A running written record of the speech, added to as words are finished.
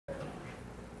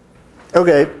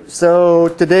Okay, so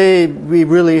today we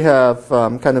really have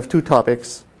kind of two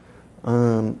topics.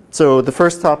 So the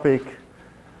first topic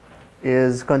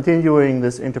is continuing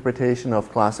this interpretation of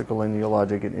classical linear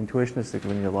logic and intuitionistic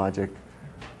linear logic.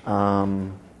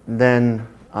 Then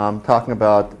talking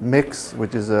about mix,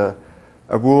 which is a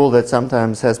rule that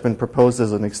sometimes has been proposed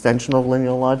as an extension of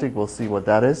linear logic. We'll see what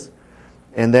that is.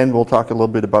 And then we'll talk a little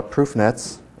bit about proof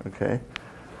nets. Okay.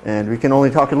 And we can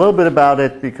only talk a little bit about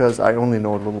it because I only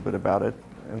know a little bit about it.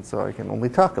 And so I can only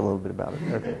talk a little bit about it.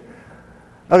 Okay.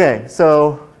 Okay,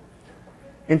 so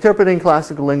interpreting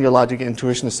classical linear logic and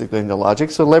intuitionistic linear logic.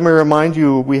 So let me remind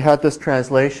you, we had this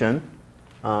translation.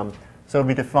 So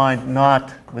we defined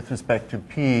not with respect to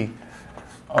P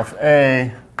of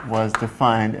A was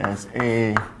defined as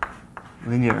A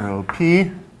linear arrow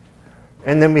P.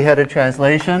 And then we had a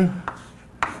translation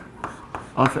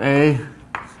of A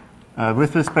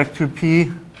with respect to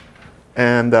P,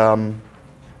 and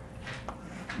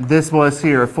this was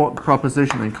here a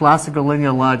proposition in classical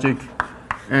linear logic,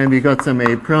 and we got some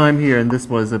A prime here, and this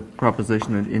was a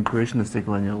proposition in intuitionistic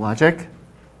linear logic.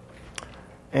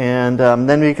 And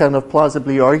then we kind of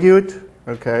plausibly argued,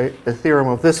 okay, a theorem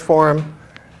of this form.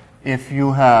 If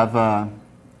you have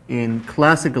in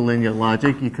classical linear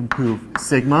logic, you can prove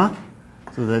sigma,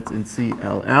 so that's in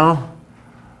CLL.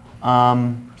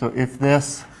 So if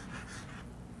this,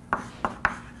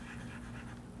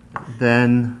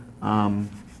 then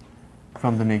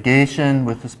from the negation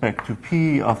with respect to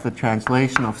P of the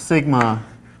translation of sigma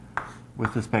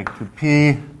with respect to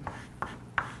P,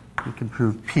 you can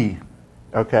prove P.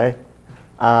 Okay?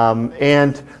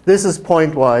 And this is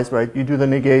pointwise, right? You do the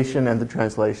negation and the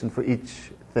translation for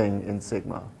each thing in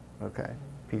sigma. Okay?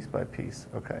 Piece by piece.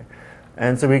 Okay?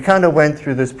 And so we kind of went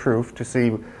through this proof to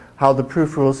see how the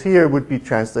proof rules here would be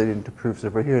translated into proofs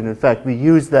over here. And in fact, we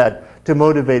used that to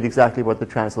motivate exactly what the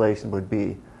translation would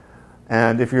be.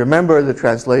 And if you remember, the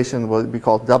translation would be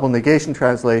called double negation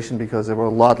translation because there were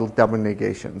a lot of double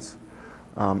negations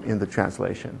in the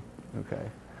translation.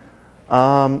 Okay.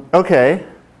 Okay.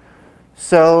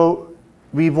 So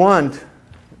we want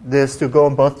this to go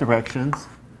in both directions.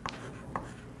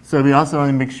 So we also want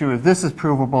to make sure if this is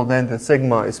provable, then the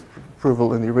sigma is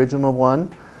provable in the original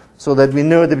one, so that we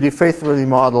know that we faithfully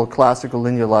model classical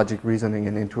linear logic reasoning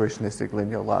and intuitionistic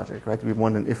linear logic, right? We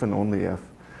want an if and only if.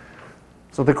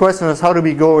 So the question is, how do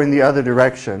we go in the other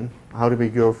direction? How do we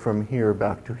go from here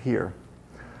back to here?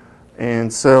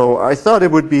 And so I thought it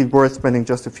would be worth spending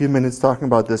just a few minutes talking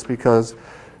about this because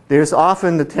there's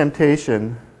often the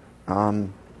temptation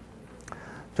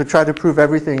to try to prove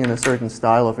everything in a certain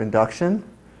style of induction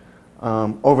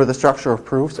over the structure of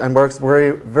proofs, and works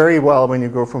very, very well when you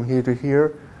go from here to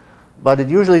here. But it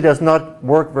usually does not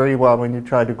work very well when you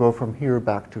try to go from here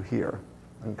back to here.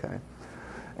 Okay,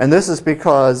 and this is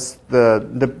because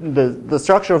the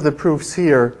structure of the proofs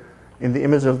here in the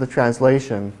image of the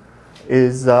translation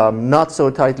is not so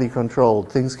tightly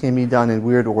controlled. Things can be done in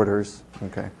weird orders.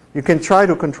 Okay, you can try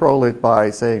to control it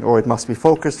by saying, oh, it must be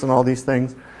focused and all these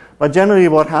things. But generally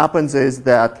what happens is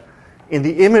that in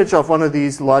the image of one of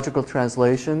these logical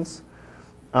translations,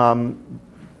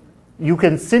 you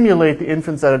can simulate the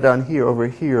inference that are done here over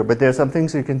here, but there are some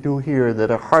things you can do here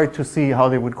that are hard to see how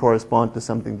they would correspond to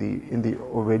something in the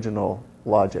original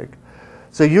logic.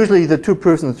 So usually the two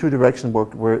proofs in the two directions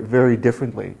work very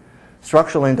differently.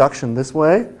 Structural induction this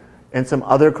way, and some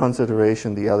other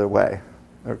consideration the other way.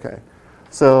 Okay,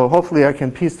 so hopefully I can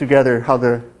piece together how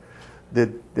the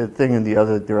thing in the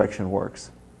other direction works.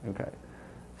 Okay,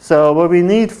 so what we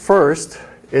need first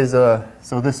is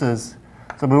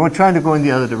so we were trying to go in the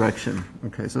other direction.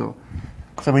 Okay, so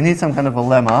we need some kind of a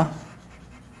lemma.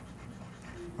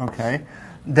 Okay,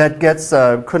 that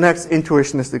connects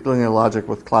intuitionistic linear logic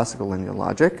with classical linear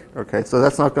logic. Okay, so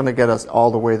that's not going to get us all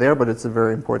the way there, but it's a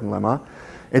very important lemma.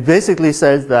 It basically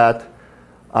says that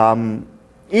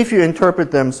if you interpret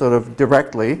them sort of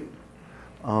directly,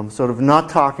 sort of not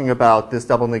talking about this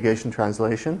double negation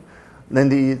translation, then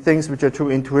the things which are true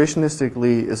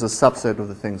intuitionistically is a subset of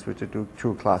the things which are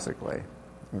true classically.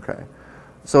 Okay,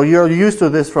 so you're used to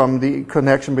this from the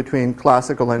connection between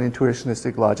classical and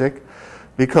intuitionistic logic,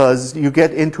 because you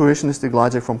get intuitionistic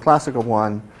logic from classical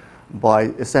one by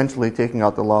essentially taking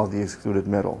out the law of the excluded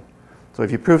middle. So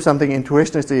if you prove something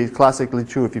intuitionistically, it's classically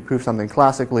true. If you prove something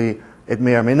classically, it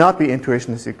may or may not be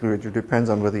intuitionistically true. It depends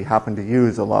on whether you happen to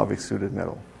use the law of excluded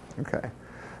middle. Okay,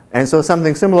 and so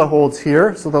something similar holds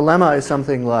here. So the lemma is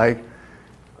something like,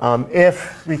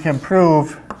 if we can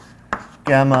prove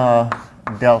gamma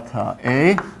delta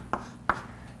A,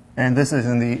 and this is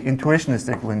in the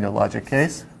intuitionistic linear logic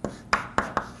case,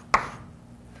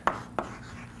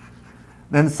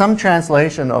 then some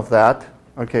translation of that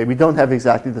Okay, we don't have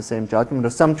exactly the same judgment.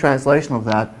 There's some translation of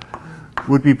that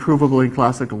would be provable in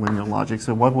classical linear logic.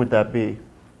 So what would that be?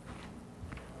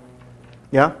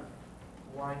 Yeah?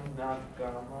 Why not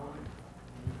gamma?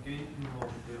 Negation of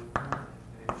delta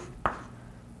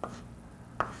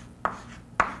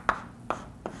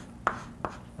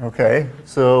and Okay,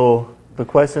 so the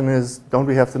question is, don't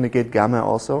we have to negate gamma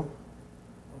also?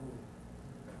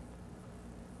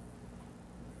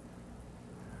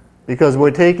 Because we're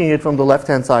taking it from the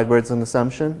left-hand side where it's an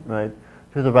assumption, right,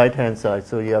 to the right-hand side.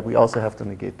 So yeah, we also have to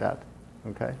negate that.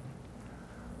 Okay.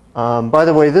 By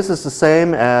the way, this is the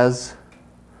same as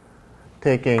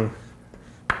taking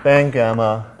bang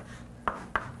gamma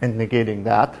and negating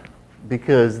that,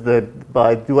 because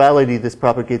by duality this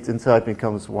propagates inside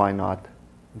becomes y naught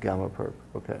gamma perp.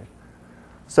 Okay.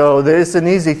 So there is an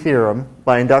easy theorem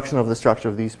by induction of the structure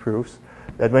of these proofs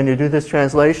that when you do this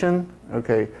translation,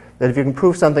 okay, that if you can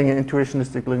prove something in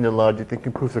intuitionistic linear logic, you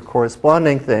can prove the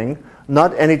corresponding thing,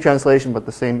 not any translation, but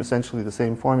the same, essentially the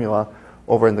same formula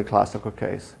over in the classical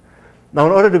case. Now,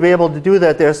 in order to be able to do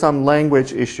that, there are some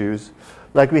language issues.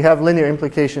 Like we have linear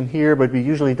implication here, but we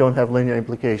usually don't have linear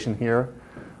implication here.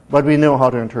 But we know how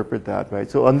to interpret that, right?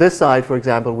 So on this side, for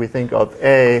example, we think of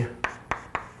A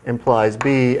implies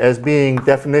B as being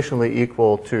definitionally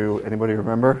equal to, anybody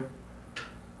remember?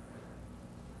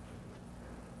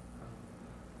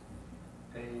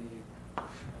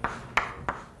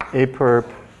 A perp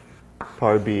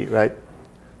par B, right?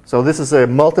 So this is a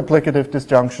multiplicative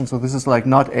disjunction. So this is like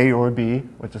not A or B,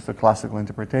 which is the classical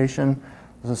interpretation.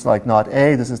 This is like not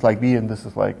A, this is like B, and this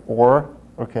is like or.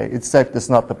 Okay, except it's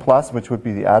not the plus, which would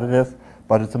be the additive,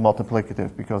 but it's a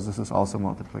multiplicative because this is also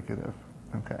multiplicative.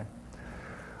 Okay.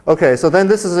 Okay, so then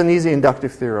this is an easy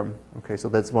inductive theorem. Okay, so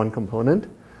that's one component.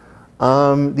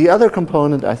 The other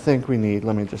component I think we need,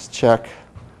 let me just check.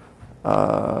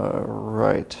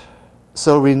 Right.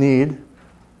 So we need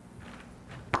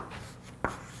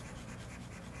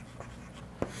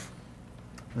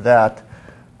that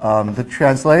the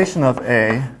translation of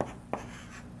A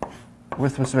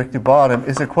with respect to bottom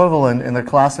is equivalent in the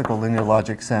classical linear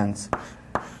logic sense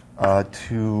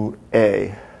to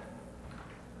A.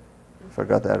 If I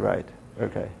got that right.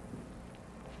 Okay.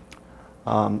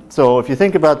 So if you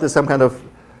think about this, some kind of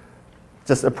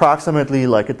just approximately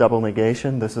like a double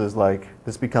negation, this is like,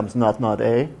 this becomes not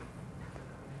A.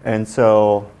 And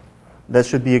so that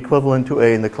should be equivalent to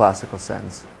A in the classical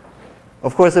sense.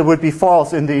 Of course, it would be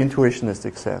false in the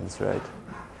intuitionistic sense, right?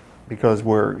 Because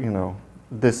we're, you know,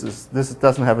 this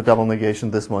doesn't have a double negation,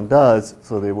 this one does,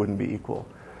 so they wouldn't be equal.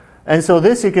 And so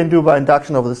this you can do by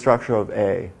induction over the structure of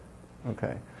A.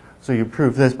 Okay. So you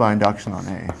prove this by induction on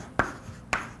A.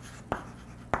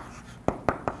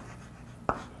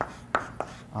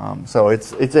 So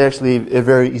it's actually a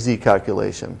very easy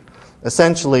calculation.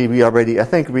 Essentially, I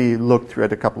think we looked through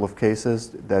at a couple of cases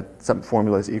that some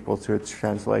formula is equal to its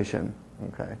translation,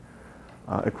 okay,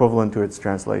 equivalent to its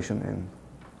translation in.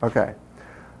 Okay.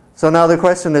 So now the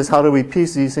question is, how do we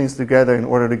piece these things together in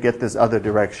order to get this other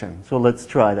direction? So let's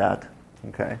try that,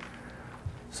 okay.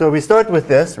 So we start with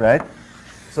this, right?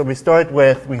 So we start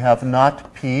with, we have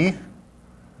not P,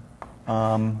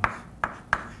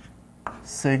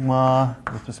 sigma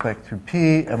with respect to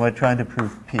P, and we're trying to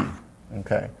prove P,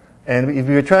 okay. And if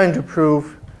we're trying to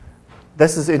prove,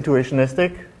 this is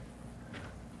intuitionistic,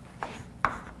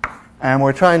 and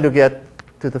we're trying to get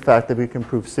to the fact that we can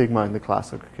prove sigma in the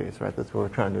classical case, right? That's what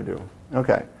we're trying to do.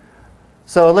 Okay.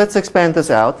 So let's expand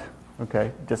this out,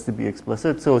 okay, just to be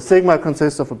explicit. So sigma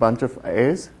consists of a bunch of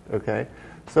A's, okay.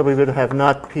 So we would have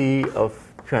not P of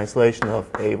translation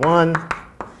of A1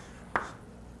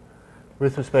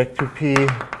 with respect to P,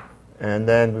 and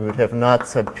then we would have not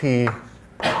sub P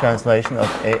translation of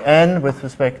AN with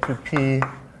respect to P,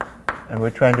 and we're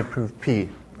trying to prove P.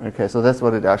 Okay, so that's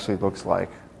what it actually looks like.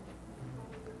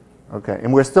 Okay,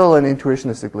 and we're still in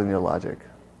intuitionistic linear logic.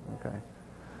 Okay.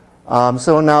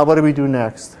 So now what do we do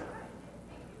next?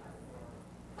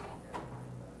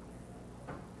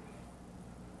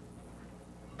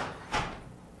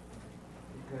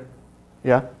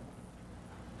 Yeah?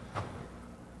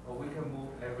 Or we can move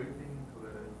everything to the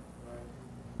right.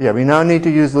 Yeah, we now need to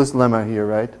use this lemma here,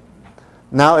 right?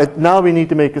 Now we need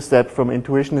to make a step from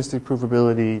intuitionistic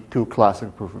provability to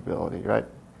classical provability, right?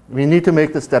 We need to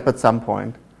make the step at some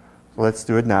point. So let's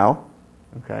do it now.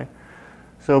 Okay.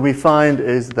 So we find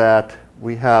is that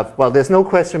we have, well, there's no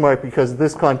question mark because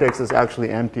this context is actually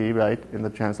empty, right, in the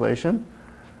translation.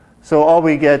 So all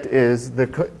we get is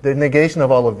the negation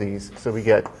of all of these. So we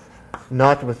get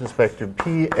not with respect to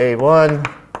P, A1,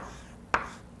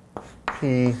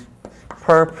 P,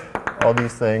 perp, all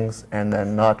these things, and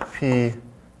then not P,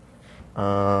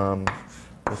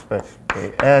 respect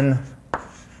to an,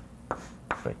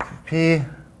 respect to p,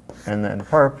 and then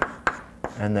perp,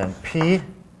 and then p.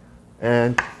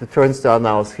 And the turnstile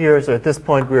now is here. So at this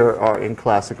point, we are in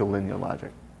classical linear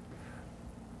logic.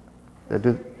 You're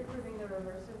proving the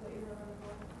reverse of what you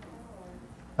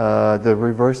wrote? The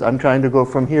reverse, I'm trying to go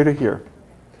from here to here.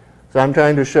 So I'm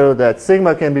trying to show that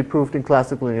sigma can be proved in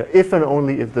classical linear if and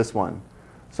only if this one.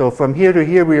 So from here to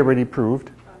here, we already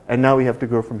proved. And now we have to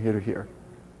go from here to here.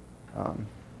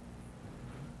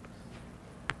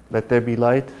 Let there be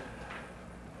light.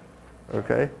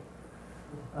 Okay.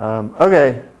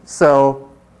 Okay. So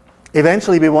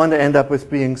eventually we want to end up with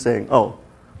saying, oh,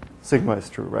 sigma is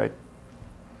true, right?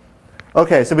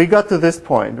 Okay, so we got to this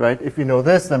point, right? If we know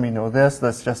this, then we know this.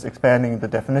 That's just expanding the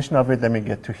definition of it. Then we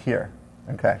get to here.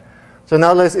 Okay. So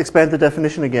now let's expand the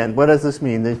definition again. What does this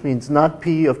mean? This means not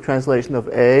p of translation of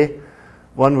a,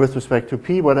 1 with respect to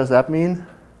p. What does that mean?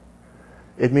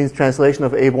 It means translation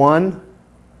of a1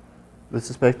 with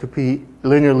respect to p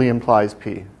linearly implies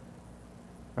p.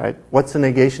 Right? What's the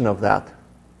negation of that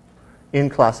in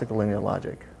classical linear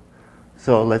logic?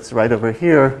 So let's write over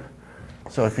here.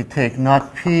 So if we take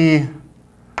not p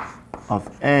of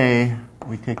a,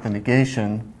 we take the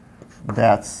negation.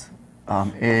 That's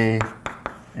a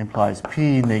implies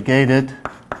p negated.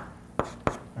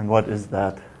 And what is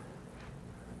that?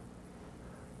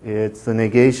 It's the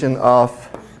negation of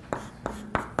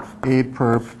a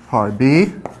perp par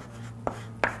b.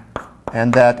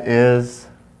 And that is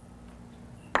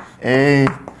a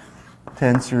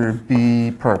tensor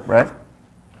b perp, right?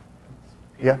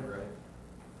 Yeah.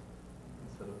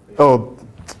 Oh,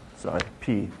 sorry,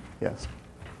 p, yes.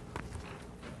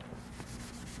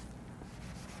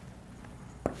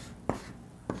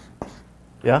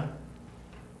 Yeah?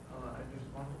 I just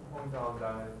want to point out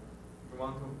that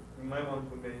we might want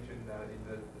to mention that in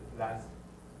the last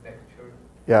lecture,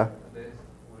 Yeah. this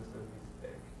was a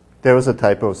mistake. There was a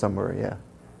typo somewhere, yeah.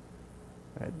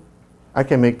 Right. I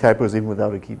can make typos even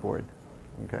without a keyboard.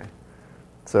 Okay.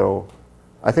 So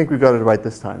I think we got it right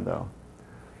this time, though.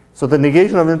 So the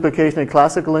negation of implication in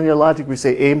classical linear logic, we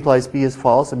say A implies B is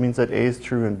false. It means that A is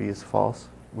true and B is false,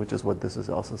 which is what this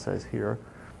also says here.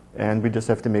 And we just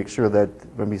have to make sure that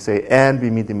when we say and, we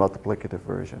mean the multiplicative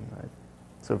version, right?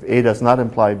 So if A does not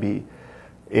imply B,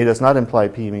 A does not imply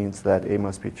P means that A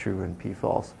must be true and P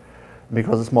false,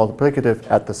 because it's multiplicative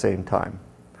at the same time.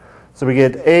 So we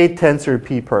get A tensor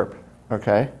P perp,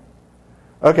 okay?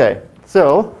 Okay,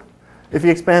 so if you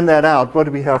expand that out, what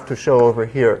do we have to show over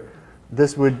here?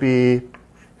 This would be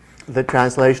the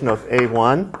translation of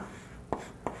A1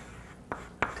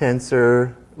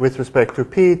 tensor with respect to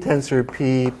P, tensor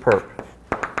P perp.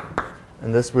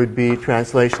 And this would be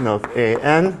translation of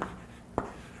AN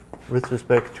with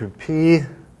respect to P,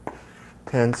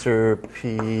 tensor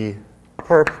P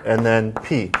perp, and then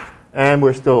P. And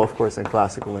we're still, of course, in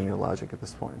classical linear logic at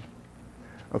this point.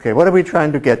 Okay, what are we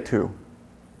trying to get to?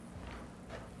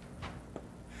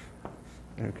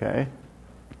 Okay.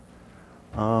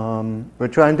 We're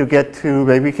trying to get to,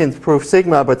 maybe we can prove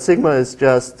sigma, but sigma is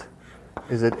just,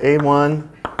 is it A1,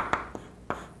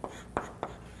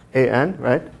 AN,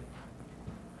 right?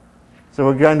 So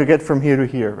we're going to get from here to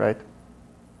here, right?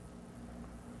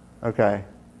 Okay.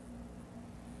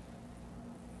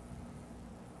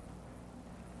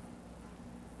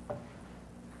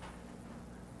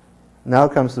 Now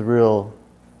comes the real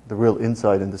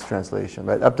insight in this translation,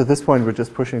 right? Up to this point, we're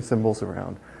just pushing symbols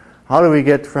around. How do we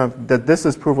get from that this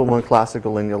is provable in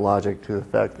classical linear logic to the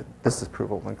fact that this is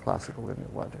provable in classical linear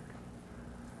logic?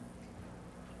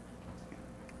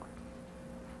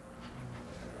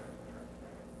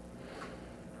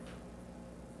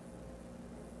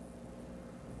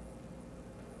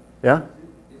 Yeah?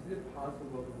 Is it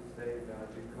possible to say that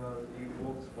because it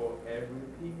works for every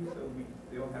P, so we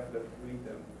still have the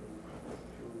freedom to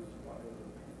choose whatever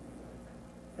P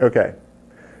we like? Okay.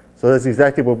 So that's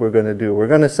exactly what we're going to do. We're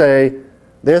going to say,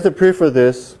 there's a proof for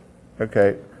this,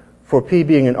 okay, for P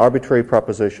being an arbitrary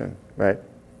proposition, right?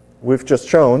 We've just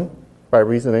shown, by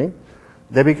reasoning,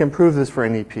 that we can prove this for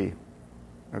any P.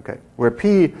 Okay, where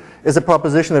P is a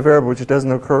proposition of variable which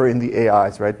doesn't occur in the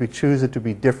AIs, right? We choose it to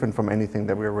be different from anything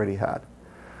that we already had.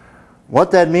 What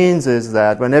that means is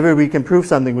that whenever we can prove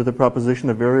something with a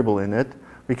proposition of variable in it,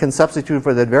 we can substitute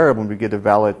for that variable and we get a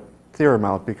valid theorem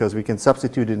out because we can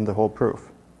substitute it in the whole proof.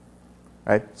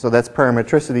 Right? So that's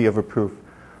parametricity of a proof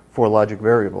for logic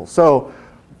variables. So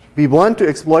we want to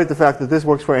exploit the fact that this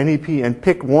works for any P and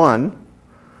pick one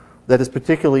that is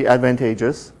particularly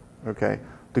advantageous, okay,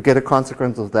 to get a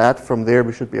consequence of that. From there,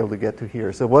 we should be able to get to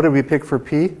here. So what do we pick for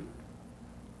P?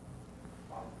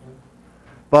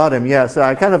 Bottom, yeah. So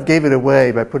I kind of gave it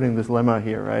away by putting this lemma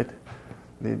here, right?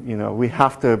 We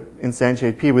have to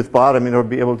instantiate P with bottom in order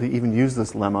to be able to even use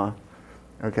this lemma.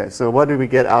 Okay, so what do we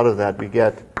get out of that? We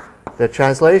get the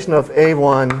translation of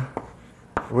A1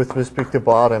 with respect to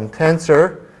bottom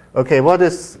tensor. Okay, what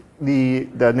is the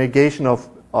negation of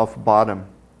bottom?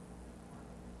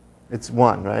 It's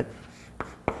 1, right?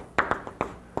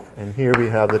 And here we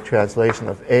have the translation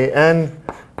of AN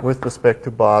with respect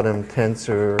to bottom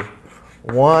tensor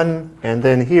 1. And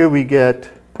then here we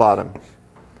get bottom.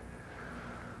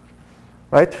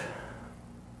 Right?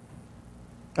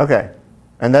 Okay.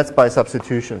 And that's by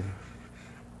substitution.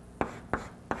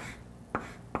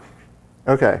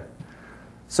 Okay.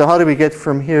 So how do we get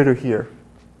from here to here?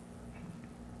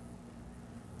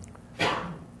 Anything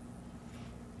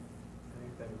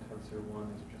tensor 1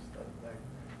 is just that thing.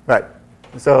 Right.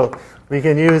 So we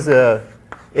can use A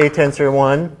tensor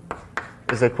 1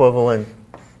 is equivalent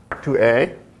to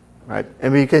A, right?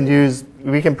 And we can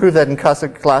prove that in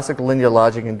classical linear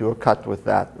logic and do a cut with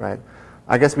that, right?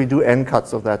 I guess we do n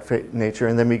cuts of that nature,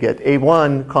 and then we get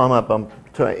A1 comma bump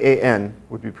to AN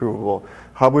would be provable.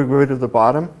 How do we get rid of the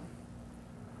bottom?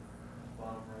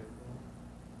 Bottom right rule.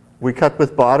 We cut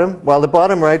with bottom. Well, the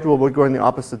bottom right rule would go in the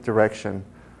opposite direction.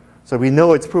 So we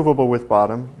know it's provable with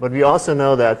bottom, but we also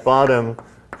know that bottom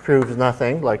proves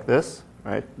nothing like this,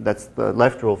 right? That's the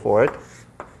left rule for it.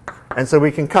 And so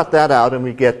we can cut that out and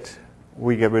we get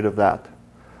rid of that.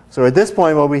 So at this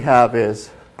point what we have is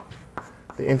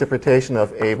the interpretation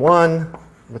of A1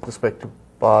 with respect to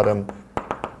bottom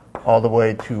all the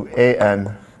way to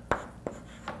AN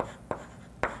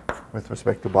with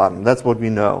respect to bottom. That's what we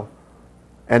know.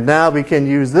 And now we can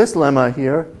use this lemma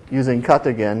here, using cut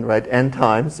again, right, n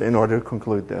times, in order to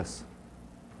conclude this.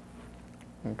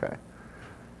 Okay.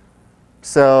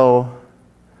 So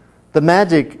the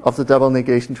magic of the double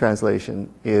negation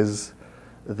translation is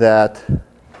that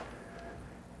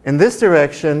in this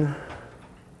direction,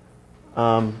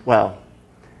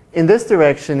 in this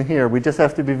direction here, we just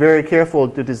have to be very careful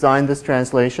to design this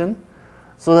translation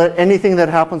so that anything that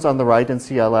happens on the right in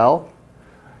CLL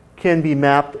can be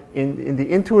mapped in the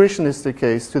intuitionistic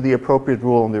case to the appropriate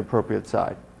rule on the appropriate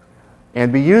side.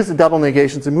 And we use the double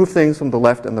negation to move things from the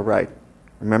left and the right.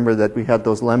 Remember that we had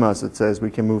those lemmas that says we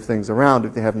can move things around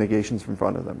if they have negations in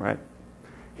front of them, right?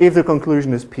 If the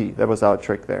conclusion is P. That was our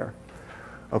trick there.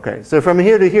 Okay, so from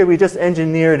here to here, we just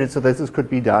engineered it so that this could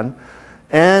be done.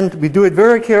 And we do it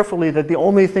very carefully that the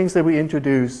only things that we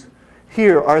introduce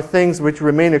here are things which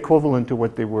remain equivalent to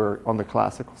what they were on the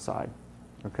classical side.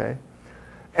 Okay?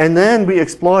 And then we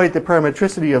exploit the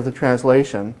parametricity of the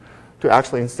translation to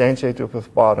actually instantiate it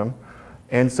with bottom.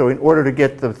 And so in order to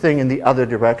get the thing in the other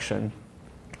direction,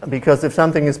 because if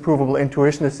something is provable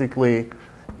intuitionistically,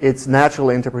 its natural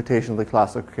interpretation of the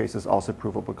classical case is also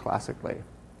provable classically.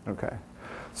 Okay.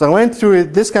 So I went through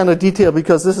this kind of detail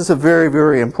because this is a very,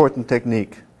 very important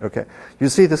technique. Okay. You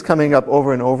see this coming up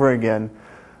over and over again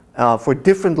for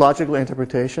different logical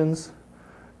interpretations.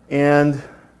 And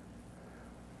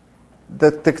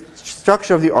the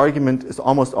structure of the argument is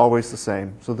almost always the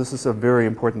same. So this is a very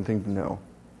important thing to know.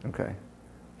 Okay.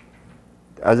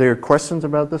 Are there questions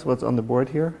about this? What's on the board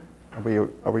here?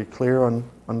 Are we clear on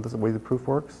the way the proof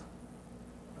works?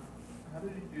 How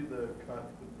did you do the cut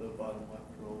with the bottom left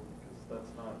rule? Because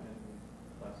that's not in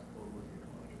classical linear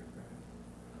logic,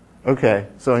 right? Okay,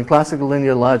 so in classical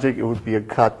linear logic, it would be a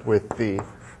cut with the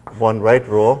one right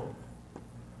rule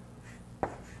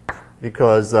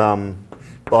because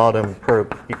bottom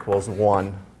perp equals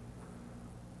 1.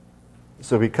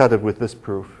 So we cut it with this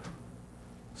proof.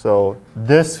 So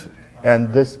this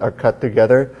and this are cut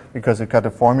together because we cut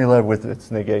a formula with its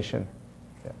negation.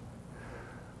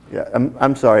 Yeah,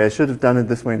 I'm sorry. I should have done it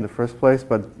this way in the first place,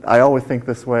 but I always think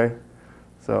this way.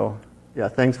 So yeah,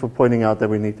 thanks for pointing out that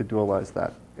we need to dualize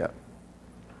that. Yeah.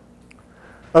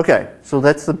 Okay, so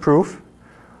that's the proof.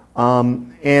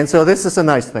 And so this is a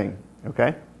nice thing.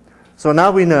 Okay. So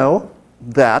now we know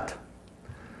that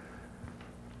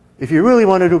if you really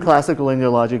want to do classical linear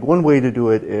logic, one way to do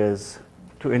it is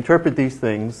to interpret these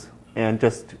things and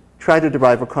just try to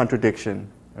derive a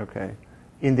contradiction, okay,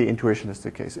 in the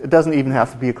intuitionistic case. It doesn't even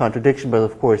have to be a contradiction, but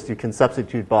of course you can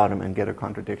substitute bottom and get a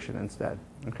contradiction instead,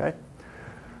 okay?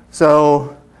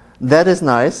 So that is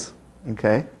nice,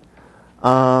 okay?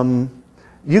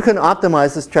 You can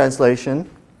optimize this translation,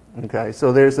 okay?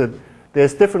 So there's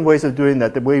different ways of doing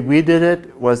that. The way we did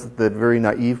it was the very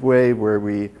naive way where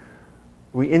we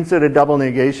inserted double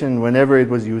negation whenever it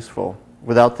was useful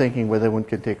without thinking whether one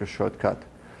could take a shortcut.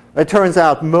 It turns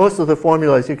out most of the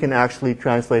formulas you can actually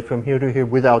translate from here to here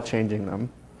without changing them.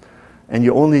 And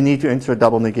you only need to insert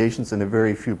double negations in a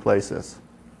very few places.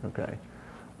 Okay.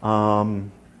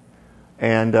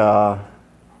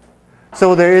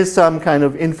 So there is some kind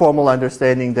of informal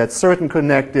understanding that certain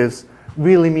connectives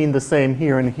really mean the same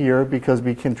here and here because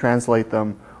we can translate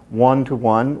them one to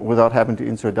one without having to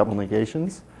insert double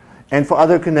negations. And for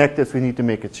other connectives, we need to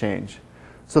make a change.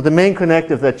 So the main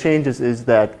connective that changes is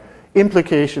that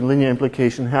implication, linear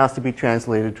implication, has to be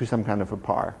translated to some kind of a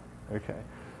par. Okay.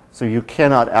 So you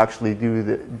cannot actually do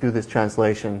this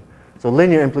translation. So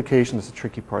linear implication is a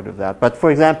tricky part of that. But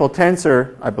for example,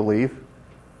 tensor, I believe.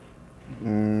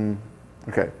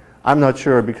 Okay, I'm not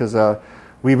sure because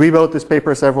we rewrote this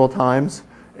paper several times,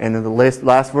 and in the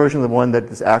last version, the one that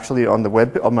is actually on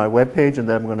my web page and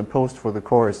that I'm going to post for the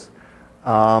course,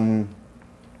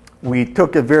 we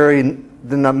took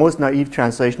the most naive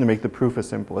translation to make the proof as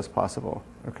simple as possible.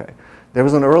 Okay, there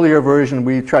was an earlier version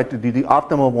we tried to do the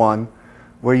optimal one,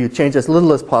 where you change as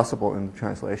little as possible in the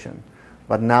translation.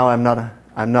 But now I'm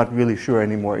not really sure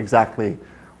anymore exactly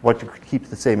what you could keep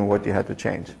the same and what you had to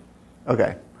change.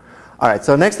 Okay. All right,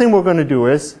 so next thing we're going to do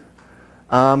is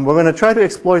we're going to try to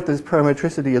exploit this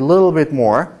parametricity a little bit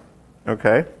more,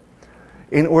 okay,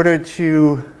 in order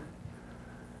to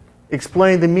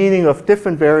explain the meaning of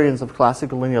different variants of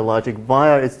classical linear logic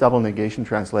via its double negation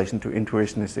translation to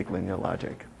intuitionistic linear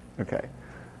logic. Okay.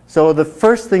 So the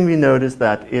first thing we note is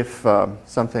that if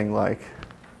something like,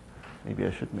 maybe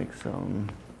I should make some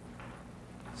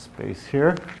space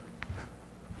here.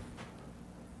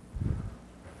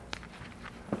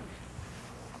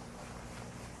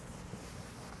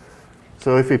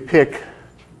 So if we pick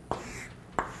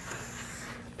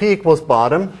P equals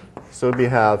bottom, so we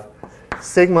have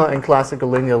sigma in classical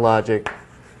linear logic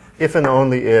if and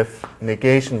only if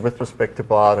negation with respect to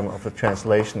bottom of the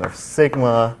translation of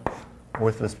sigma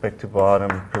with respect to bottom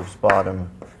proves bottom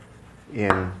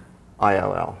in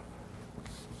ILL.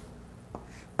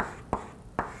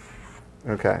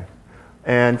 Okay.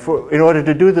 And in order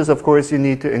to do this, of course, you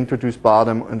need to introduce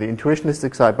bottom on the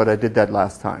intuitionistic side, but I did that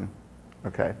last time.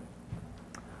 Okay.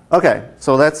 Okay,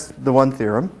 so that's the one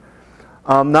theorem.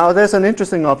 Now there's an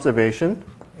interesting observation.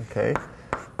 Okay.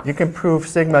 You can prove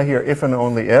sigma here if and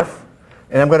only if.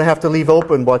 And I'm going to have to leave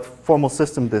open what formal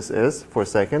system this is for a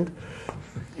second.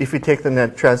 If we take the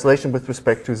net translation with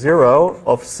respect to 0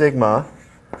 of sigma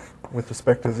with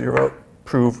respect to 0,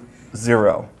 prove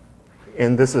 0.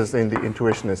 And this is in the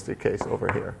intuitionistic case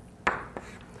over here.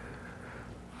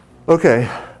 Okay,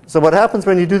 so what happens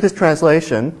when you do this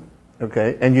translation,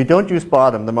 okay, and you don't use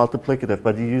bottom, the multiplicative,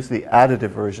 but you use the additive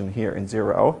version here in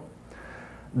 0,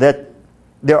 that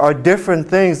there are different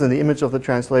things in the image of the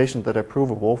translation that are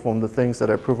provable from the things that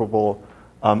are provable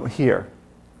here,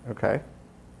 okay?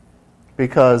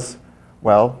 Because,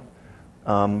 well,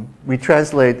 we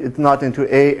translate it not into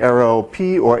A arrow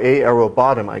P or A arrow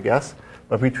bottom, I guess,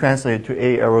 but we translate it to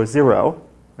A arrow 0,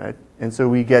 right? And so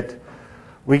we get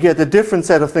a different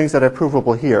set of things that are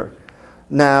provable here.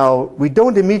 Now, we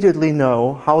don't immediately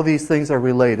know how these things are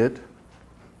related.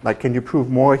 Like, can you prove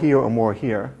more here or more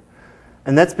here?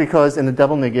 And that's because in a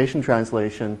double negation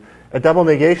translation, a double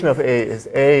negation of A is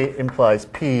A implies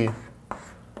P,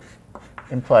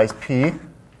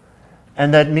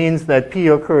 and that means that P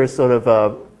occurs sort of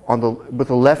with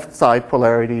the left side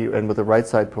polarity and with the right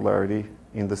side polarity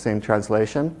in the same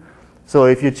translation. So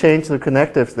if you change the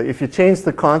connectives, if you change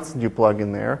the constant you plug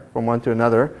in there from one to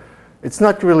another, it's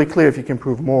not really clear if you can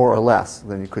prove more or less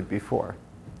than you could before.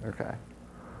 Okay.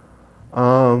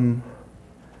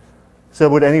 So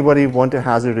would anybody want to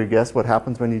hazard a guess what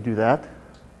happens when you do that?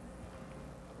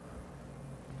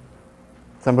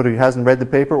 Somebody who hasn't read the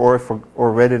paper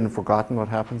or read it and forgotten what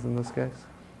happens in this case?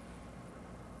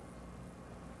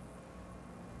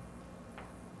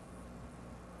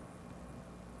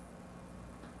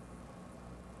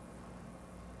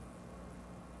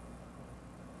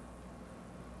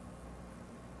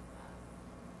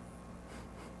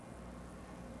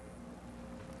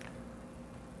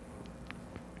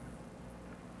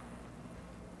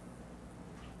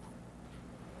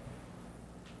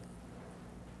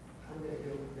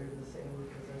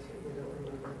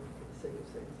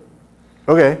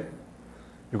 Okay.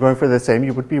 You're going for the same.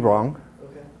 You would be wrong.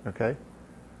 Okay.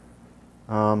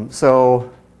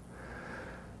 So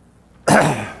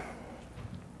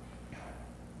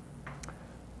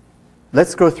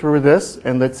let's go through this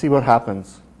and let's see what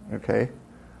happens. Okay.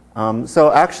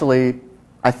 So actually,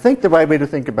 I think the right way to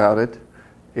think about it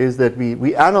is that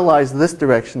we analyze this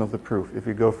direction of the proof. If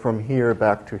we go from here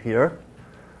back to here,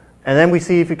 and then we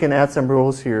see if we can add some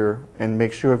rules here and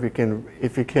make sure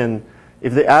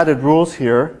if the added rules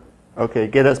here, okay,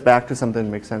 get us back to something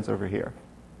that makes sense over here.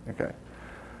 Okay.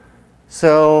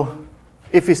 So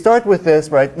if we start with this,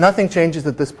 right, nothing changes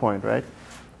at this point, right?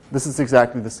 This is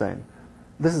exactly the same.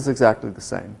 This is exactly the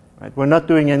same. Right? We're not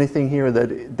doing anything here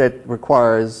that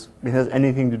requires, it has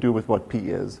anything to do with what P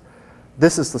is.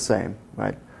 This is the same,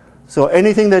 right? So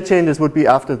anything that changes would be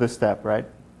after this step, right?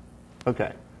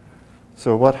 Okay.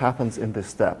 So what happens in this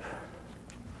step?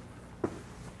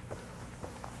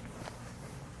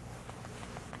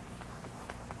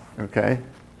 Okay.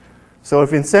 So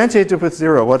if instantiated with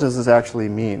 0, what does this actually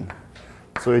mean?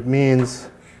 So it means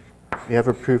we have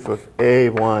a proof of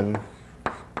A1,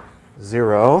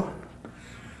 0,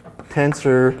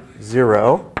 tensor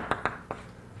 0.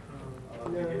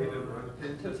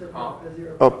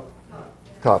 Oh,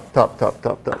 top.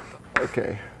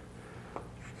 Okay.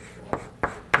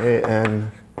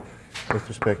 AN with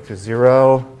respect to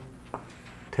 0,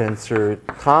 tensor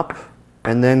top.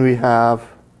 And then we have,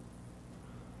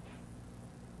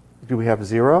 do we have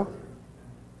 0?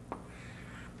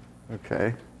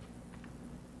 Okay.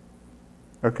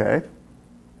 Okay.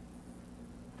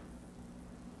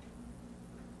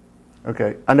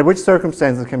 Okay. Under which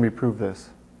circumstances can we prove this?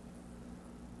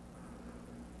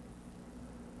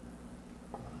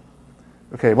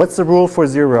 Okay, what's the rule for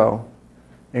 0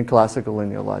 in classical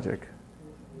linear logic?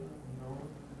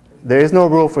 There is no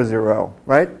rule for 0,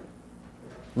 right?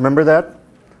 Remember that?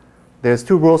 There's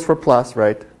 2 rules for plus,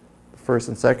 right? First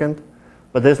and second.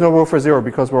 But there's no rule for 0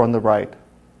 because we're on the right.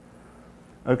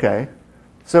 Okay.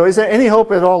 So is there any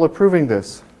hope at all of proving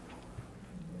this?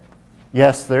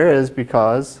 Yes, there is,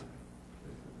 because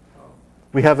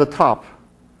we have the top.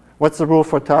 What's the rule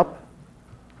for top?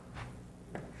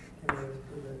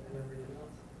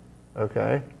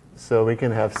 Okay. So we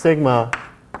can have sigma,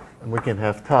 and we can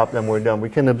have top, then we're done. We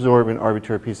can absorb an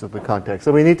arbitrary piece of the context.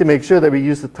 So we need to make sure that we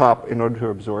use the top in order to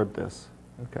absorb this.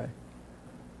 Okay.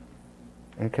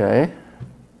 Okay.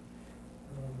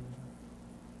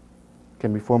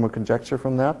 Can we form a conjecture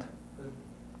from that?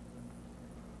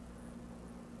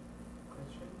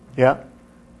 Question? Yeah.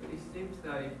 It seems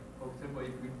like, for example,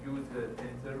 if we use the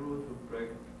tensor rule to break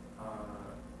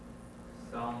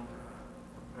some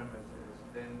premises,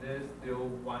 then there's still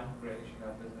one branch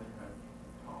that doesn't have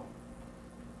top.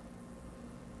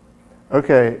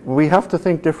 Okay, we have to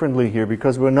think differently here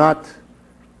because we're not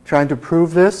trying to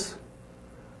prove this.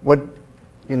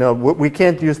 We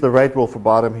can't use the right rule for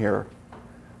bottom here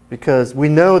because we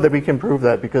know that we can prove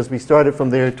that because we started from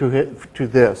there to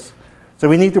this. So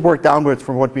we need to work downwards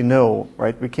from what we know,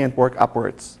 right? We can't work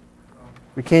upwards.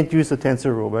 We can't use the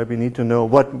tensor rule, right? We need to know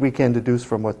what we can deduce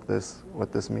from what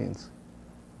this means.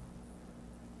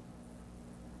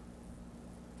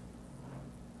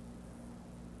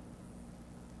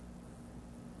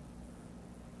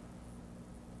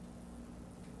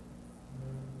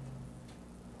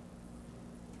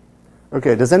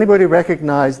 Okay, does anybody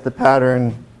recognize the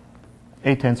pattern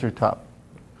A tensor top?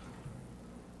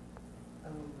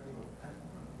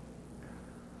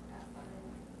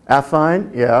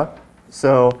 Affine, yeah.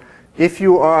 So if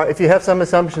you have some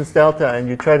assumptions delta and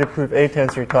you try to prove A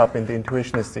tensor top in the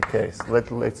intuitionistic case,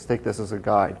 let's take this as a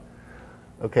guide.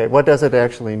 Okay, what does it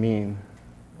actually mean?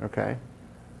 Okay,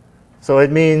 so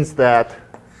it means that,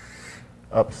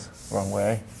 oops, wrong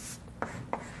way.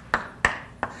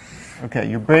 Okay,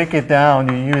 you break it down,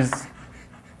 you use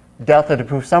delta to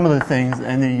prove some of the things,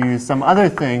 and you use some other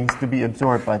things to be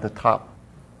absorbed by the top.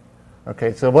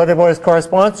 Okay, so what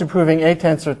corresponds to proving A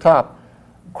tensor top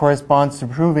corresponds to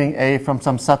proving A from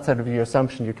some subset of your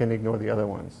assumption. You can ignore the other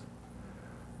ones.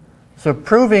 So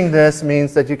proving this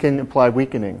means that you can apply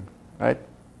weakening, right?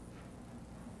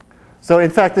 So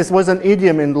in fact, this was an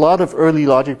idiom in a lot of early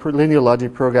linear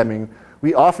logic programming.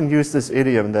 We often use this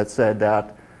idiom that said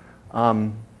that,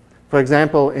 for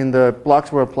example, in the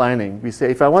blocks world planning, we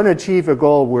say, if I want to achieve a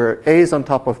goal where A is on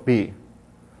top of B,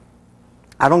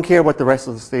 I don't care what the rest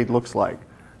of the state looks like.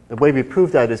 The way we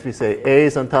prove that is we say A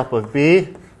is on top of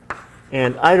B,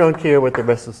 and I don't care what the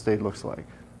rest of the state looks like.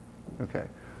 Okay,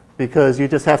 because you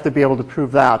just have to be able to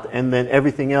prove that, and then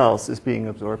everything else is being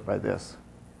absorbed by this.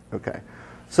 Okay,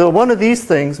 so one of these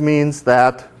things means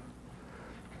that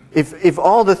if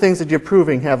all the things that you're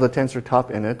proving have the tensor top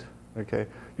in it, okay,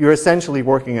 you're essentially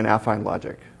working in affine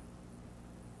logic.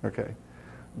 Okay,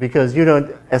 because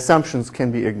assumptions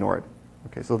can be ignored.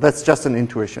 Okay, so that's just an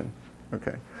intuition.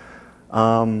 Okay,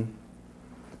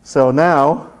 so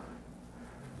now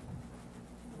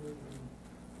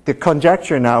the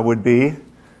conjecture now would be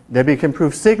that we can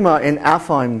prove sigma in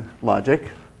affine logic,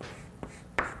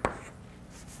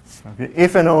 okay,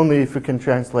 if and only if we can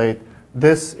translate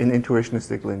this in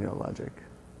intuitionistic linear logic.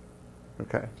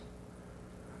 Okay.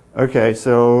 Okay,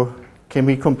 so can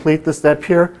we complete the step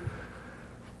here?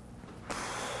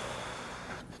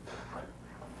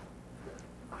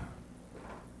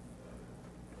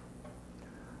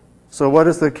 So what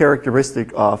is the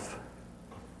characteristic of,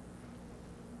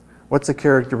 what's the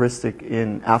characteristic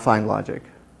in affine logic?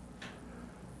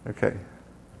 Okay.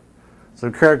 So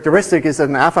the characteristic is that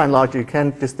in affine logic you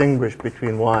can't distinguish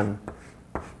between 1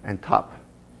 and top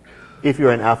if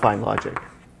you're in affine logic.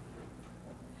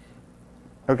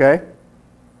 Okay?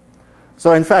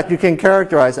 So in fact you can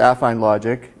characterize affine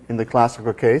logic in the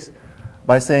classical case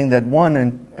by saying that 1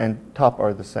 and top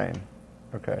are the same.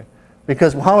 Okay?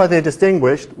 Because how are they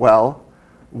distinguished? Well,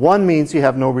 1 means you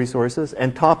have no resources,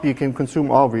 and top you can consume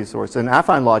all resources. In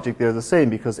affine logic they're the same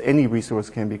because any resource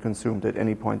can be consumed at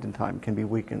any point in time, can be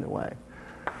weakened away.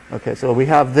 Okay, so we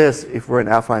have this if we're in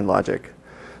affine logic.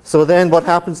 So then what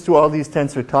happens to all these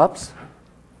tensor tops?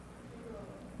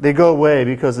 They go away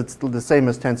because it's the same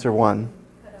as tensor 1.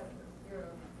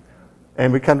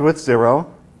 And we come with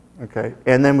 0. Okay,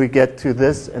 and then we get to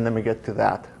this, and then we get to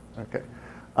that. Okay,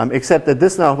 except that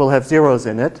this now will have zeros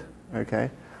in it.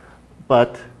 Okay,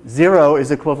 but 0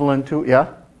 is equivalent to,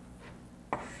 yeah?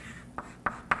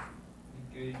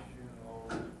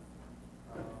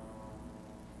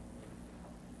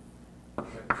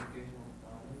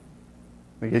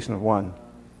 Negation of 1.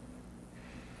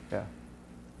 Yeah.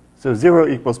 So 0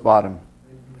 equals bottom.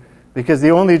 Because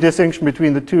the only distinction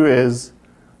between the two is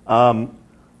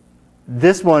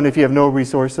this one if you have no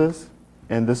resources,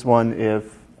 and this one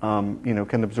if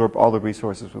can absorb all the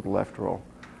resources with the left roll.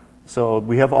 So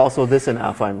we have also this in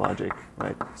affine logic,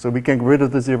 right? So we can get rid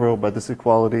of the 0 by this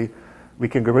equality. We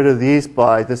can get rid of these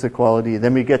by this equality.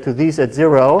 Then we get to these at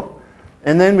 0.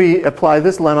 And then we apply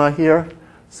this lemma here,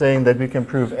 saying that we can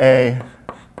prove A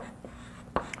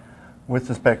with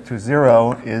respect to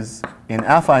 0 is in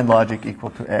affine logic equal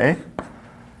to A.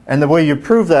 And the way you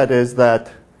prove that is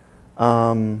that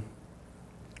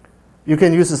you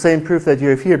can use the same proof that you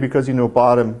have here because you know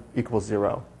bottom equals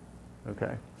 0.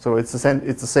 Okay, so it's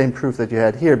the same proof that you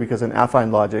had here because in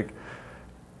affine logic,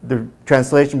 the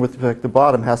translation with respect to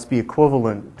bottom has to be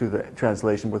equivalent to the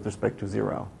translation with respect to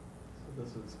 0. So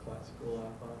this is classical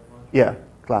affine logic? Yeah,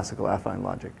 classical affine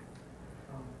logic.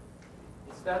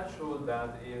 Is that true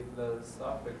that if the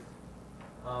suffix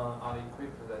are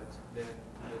equivalent, then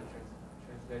the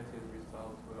translated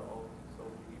results will also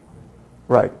be equivalent?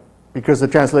 Right, because the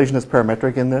translation is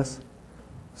parametric in this.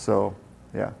 So,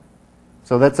 yeah.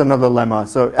 So that's another lemma.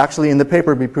 So actually in the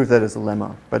paper we prove that as a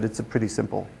lemma, but it's a pretty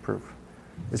simple proof.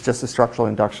 It's just a structural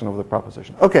induction of the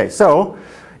proposition. Okay, so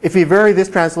if we vary this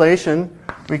translation,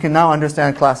 we can now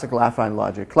understand classical affine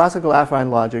logic. Classical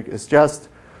affine logic is just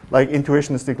like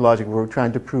intuitionistic logic where we're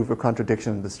trying to prove a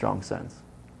contradiction in the strong sense.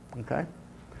 Okay?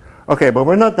 Okay, but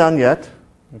we're not done yet.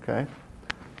 Okay?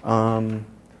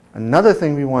 Another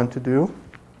thing we want to do,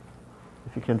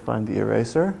 if you can find the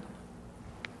eraser,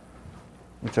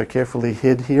 which I carefully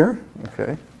hid here.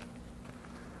 Okay.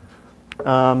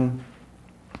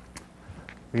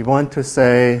 We want to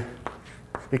say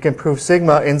we can prove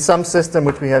sigma in some system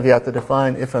which we have yet to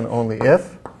define if and only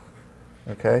if.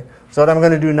 Okay. So what I'm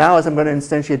going to do now is I'm going to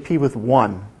instantiate P with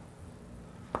 1.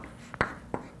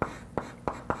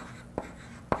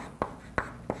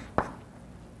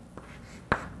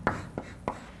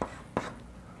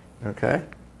 Okay.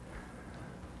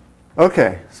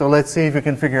 Okay, so let's see if we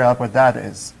can figure out what that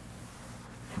is.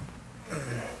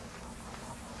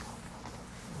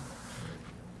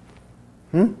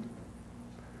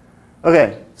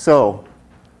 Okay, so,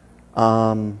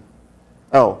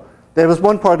 there was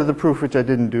one part of the proof which I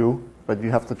didn't do, but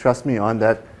you have to trust me on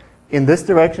that. In this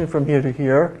direction from here to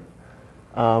here,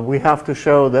 we have to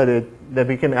show that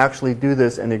we can actually do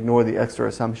this and ignore the extra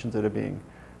assumptions that are being.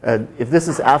 If this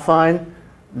is affine,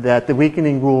 that the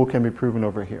weakening rule can be proven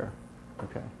over here.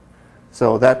 Okay,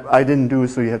 so that I didn't do,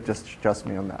 so you have to just trust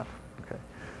me on that. Okay,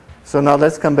 so now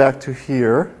let's come back to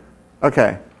here.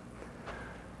 Okay,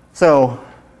 so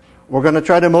we're going to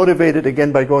try to motivate it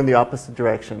again by going the opposite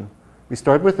direction. We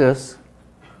start with this,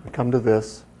 we come to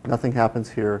this, nothing happens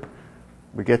here,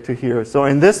 we get to here. So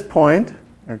in this point,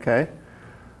 okay,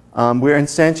 we're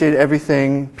instantiate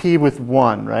everything P with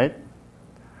 1, right?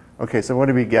 Okay, so what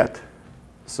do we get?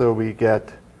 So we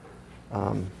get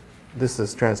this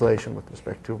is translation with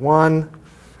respect to 1,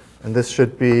 and this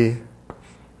should be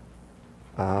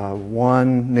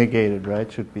 1 negated, right?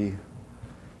 Should be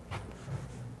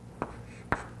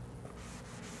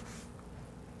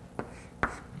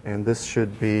and this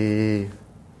should be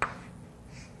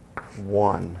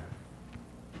 1.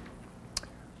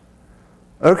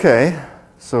 Okay,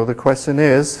 so the question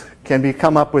is, can we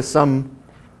come up with some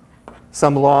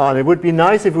law? And it would be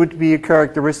nice if it would be a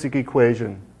characteristic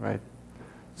equation, right?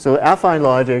 So affine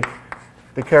logic,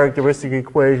 the characteristic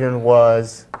equation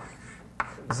was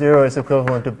 0 is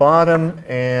equivalent to bottom,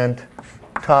 and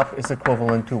top is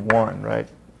equivalent to 1, right?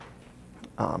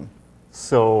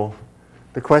 So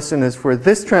the question is, for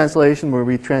this translation where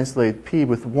we translate p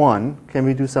with 1, can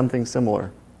we do something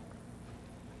similar?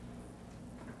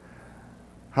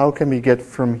 How can we get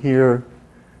from here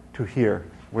to here,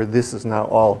 where this is now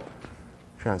all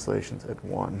translations at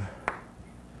 1?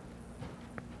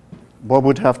 What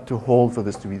would have to hold for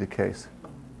this to be the case?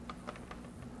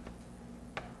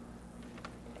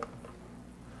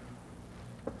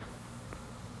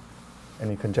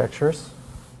 Any conjectures?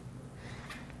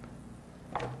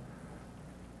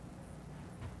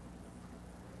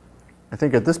 I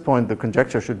think at this point the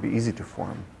conjecture should be easy to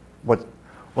form.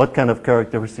 What kind of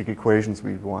characteristic equations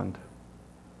we want?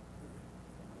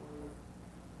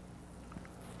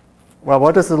 Well,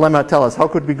 what does the lemma tell us? How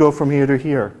could we go from here to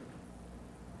here?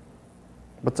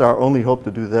 What's our only hope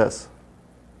to do this?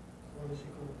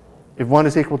 If 1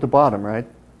 is equal to bottom, right?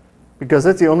 Because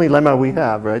that's the only lemma we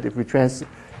have, right? If we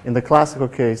in the classical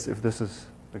case, if this is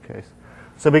the case.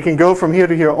 So we can go from here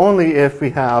to here only if we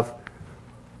have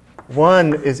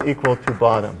 1 is equal to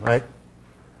bottom, right?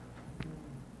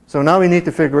 So now we need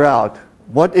to figure out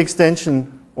what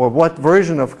extension or what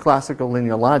version of classical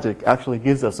linear logic actually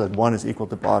gives us that 1 is equal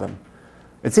to bottom.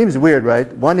 It seems weird,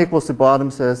 right? 1 equals to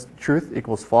bottom says truth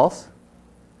equals false.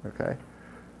 Okay.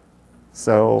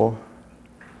 So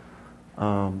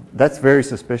that's very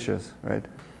suspicious, right?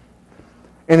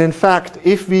 And in fact,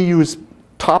 if we use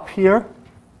top here,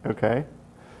 okay,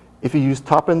 if we use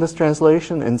top in this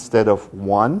translation instead of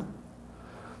 1,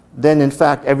 then in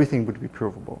fact everything would be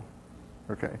provable.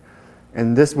 Okay.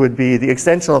 And this would be the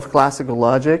extension of classical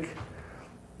logic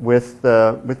with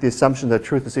the assumption that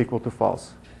truth is equal to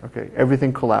false. Okay.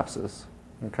 Everything collapses.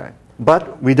 Okay.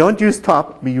 But we don't use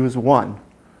top, we use 1.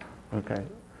 Okay.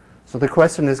 So the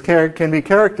question is, can we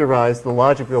characterize the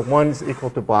logic where 1 is equal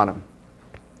to bottom?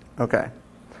 Okay.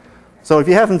 So if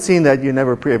you haven't seen that, you're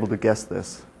never able to guess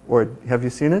this. Or have you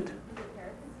seen it? Is it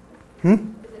paraconsistent? Hmm?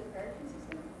 Is it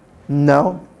paraconsistent?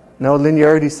 No. No,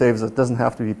 linearity saves it. Doesn't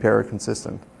have to be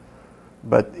paraconsistent.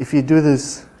 But if you do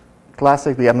this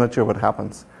classically, I'm not sure what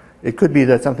happens. It could be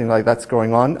that something like that's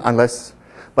going on, unless,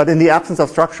 but in the absence of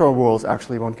structural rules,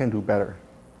 actually one can do better.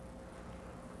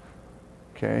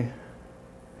 Okay.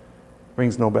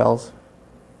 Rings no bells.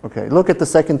 Okay, look at the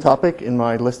second topic in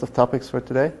my list of topics for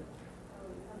today.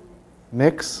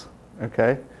 Mix.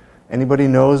 Okay. Anybody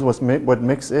knows what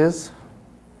mix is?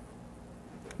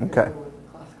 Okay.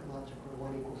 Classical logic where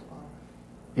 1 equals bottom.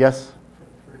 Yes?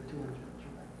 For 200.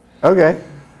 Okay.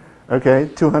 Okay,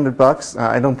 $200.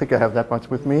 I don't think I have that much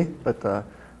with me, but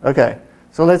okay.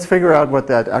 So let's figure out what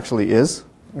that actually is.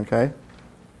 Okay.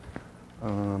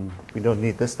 We don't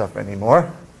need this stuff anymore.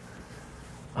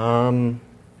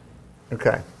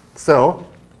 Okay. So,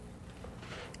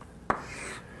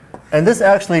 and this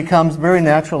actually comes very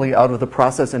naturally out of the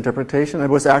process interpretation. It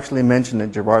was actually mentioned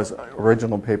in Jabbar's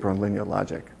original paper on linear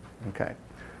logic. Okay.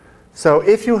 So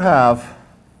if you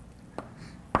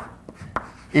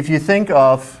think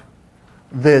of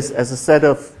this as a set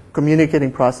of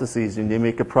communicating processes and you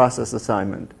make a process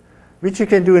assignment, which you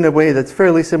can do in a way that's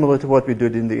fairly similar to what we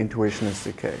did in the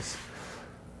intuitionistic case.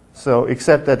 So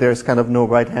except that there's kind of no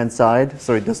right-hand side,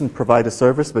 so it doesn't provide a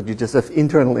service, but you just have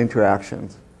internal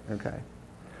interactions. Okay.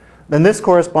 Then this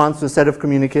corresponds to a set of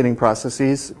communicating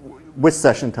processes with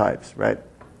session types, right?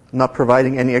 Not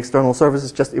providing any external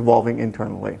services, just evolving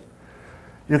internally.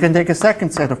 You can take a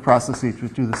second set of processes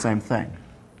which do the same thing.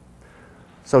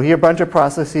 So here a bunch of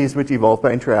processes which evolve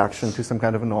by interaction to some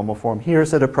kind of a normal form. Here a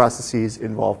set of processes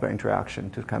involved by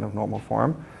interaction to kind of normal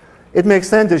form. It makes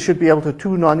sense it should be able to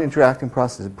two non-interacting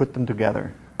processes, put them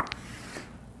together.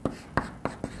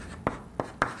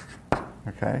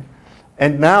 Okay.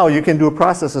 And now you can do a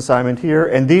process assignment here,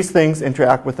 and these things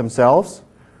interact with themselves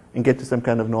and get to some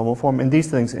kind of normal form, and these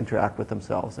things interact with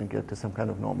themselves and get to some kind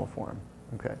of normal form.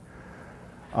 Okay.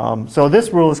 So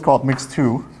this rule is called mix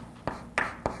 2.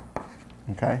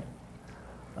 Okay.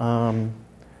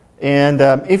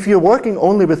 If you're working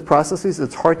only with processes,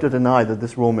 it's hard to deny that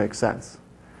this rule makes sense,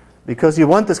 because you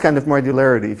want this kind of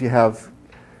modularity. If you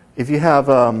have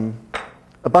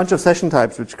a bunch of session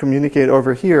types which communicate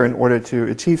over here in order to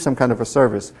achieve some kind of a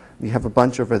service, you have a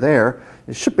bunch over there,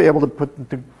 you should be able to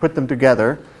put them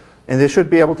together, and they should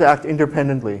be able to act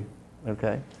independently.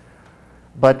 Okay.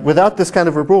 But without this kind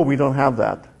of a rule, we don't have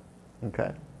that.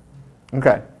 Okay.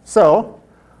 Okay. So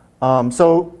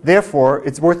therefore,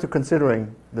 it's worth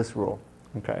considering this rule.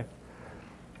 Okay.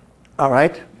 All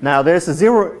right. Now there's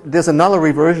a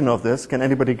nullary version of this. Can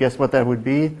anybody guess what that would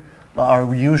be?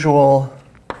 Our usual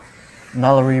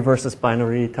nullary versus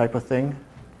binary type of thing.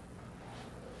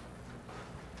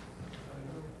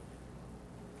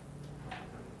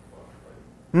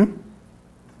 Hmm?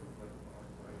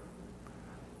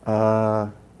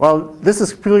 Well, this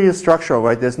is purely structural,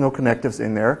 right? There's no connectives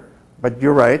in there. But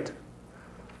you're right.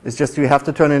 It's just you have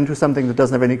to turn it into something that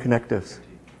doesn't have any connectives.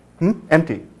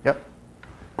 Empty. Yep.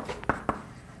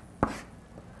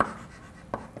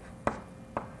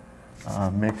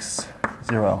 Mix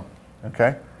 0.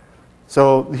 Okay.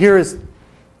 So here is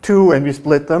 2, and we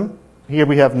split them. Here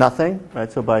we have nothing,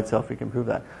 right? So by itself we can prove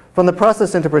that. From the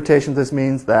process interpretation, this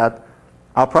means that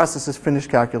our process is finished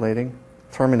calculating,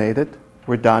 terminated,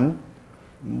 we're done.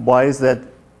 Why is that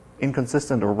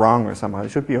inconsistent or wrong or somehow? It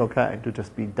should be okay to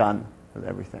just be done with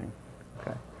everything.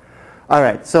 Okay. All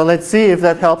right, so let's see if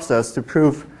that helps us to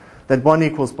prove that 1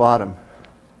 equals bottom.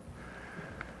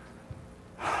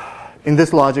 In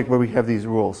this logic where we have these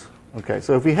rules. Okay,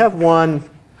 so if we have 1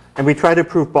 and we try to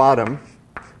prove bottom,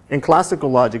 in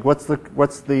classical logic, what's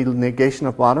the negation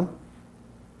of bottom?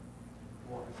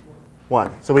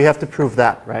 1. So we have to prove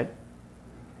that, right?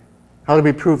 How do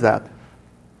we prove that?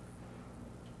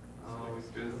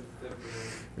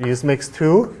 We use mix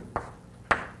 2,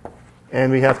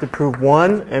 and we have to prove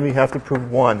 1, and we have to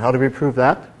prove 1. How do we prove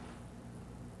that?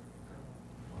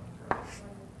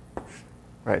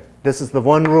 Right. This is the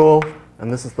 1 rule,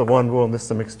 and this is the 1 rule, and this is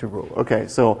the mix 2 rule. Okay,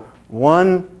 so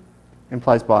 1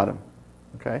 implies bottom.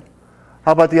 Okay.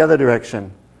 How about the other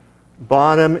direction?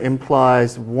 Bottom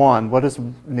implies 1. What is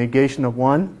negation of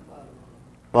 1?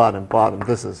 Bottom, bottom.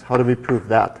 This is. How do we prove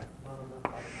that?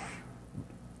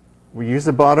 We use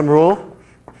the bottom rule.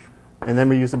 And then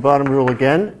we use the bottom rule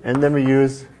again, and then we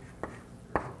use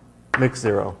mix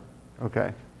 0.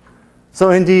 Okay.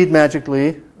 So indeed,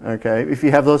 magically, okay, if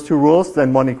you have those 2 rules,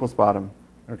 then 1 equals bottom.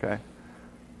 Okay.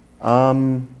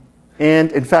 And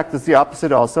in fact, it's the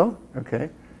opposite also. Okay.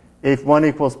 If 1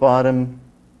 equals bottom,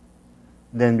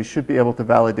 then we should be able to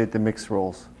validate the mix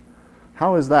rules.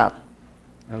 How is that?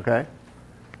 Okay.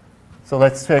 So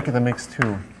let's take the mix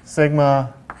 2.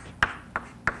 Sigma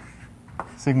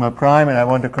prime, and I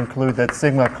want to conclude that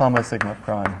sigma comma sigma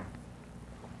prime.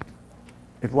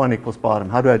 If 1 equals bottom,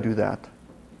 how do I do that?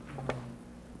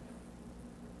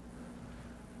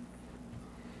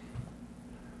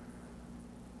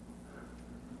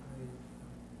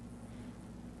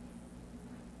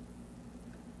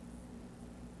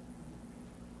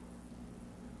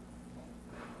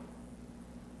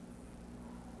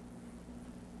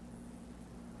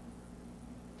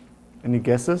 Any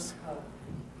guesses?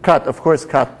 Cut, of course,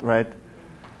 cut, right?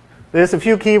 There's a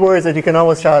few keywords that you can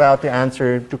always shout out to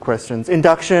answer to questions.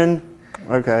 Induction,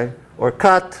 okay, or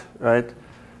cut, right?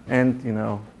 And,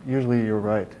 usually you're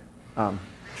right.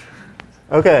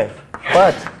 Okay,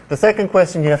 but the second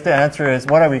question you have to answer is,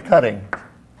 what are we cutting?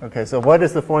 Okay, so what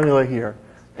is the formula here?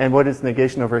 And what is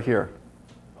negation over here?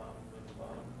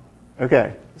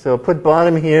 Okay, so put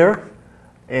bottom here,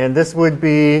 and this would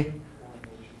be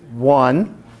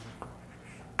 1,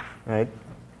 right?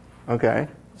 Okay,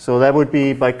 so that would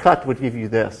be, by cut, would give you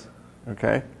this.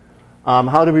 Okay,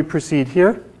 how do we proceed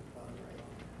here?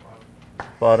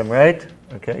 Bottom right.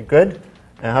 Okay, good.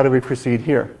 And how do we proceed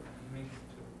here?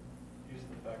 Use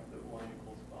the fact that 1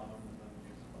 equals bottom and then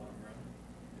use bottom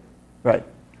right. Right.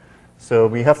 So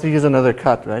we have to use another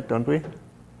cut, right? Don't we?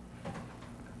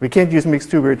 We can't use mix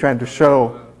 2. We're trying to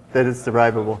show that it's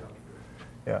derivable.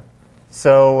 Yeah.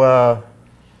 So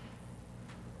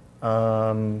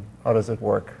how does it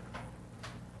work?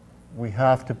 We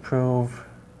have to prove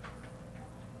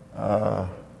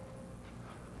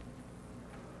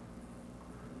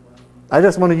I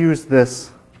just want to use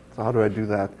this. So how do I do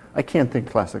that? I can't think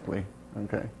classically.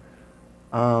 Okay.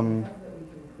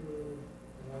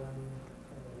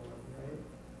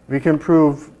 We can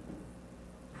prove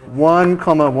 1,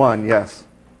 1, yes.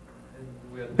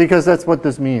 Because that's what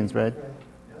this means, right?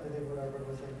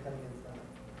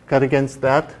 Cut against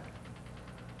that.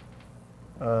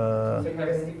 So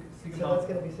that's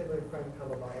going to be sigma prime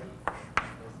comma bottom.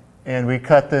 And we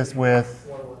cut this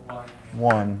with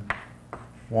 1,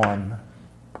 1.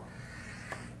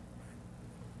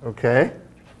 Okay.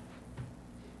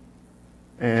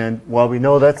 And well, we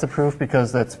know that's a proof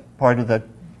because that's part of that.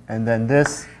 And then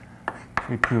this,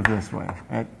 we prove this way,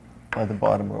 right? By the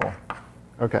bottom rule.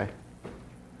 Okay.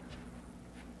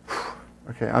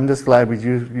 Okay, I'm just glad we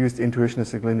used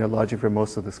intuitionistic linear logic for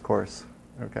most of this course.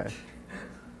 Okay.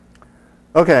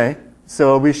 Okay,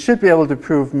 so we should be able to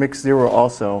prove mix 0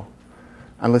 also,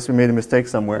 unless we made a mistake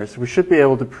somewhere. So we should be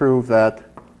able to prove that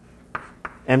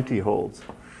empty holds.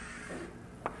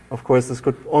 Of course, this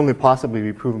could only possibly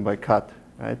be proven by cut,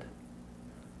 right?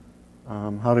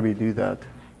 How do we do that?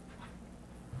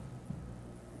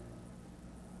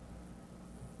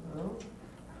 Well,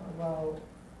 how about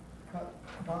cut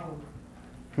bottom?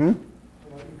 Hmm?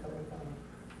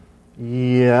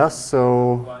 Yeah,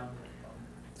 so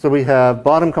One. we have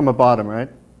bottom comma bottom, right?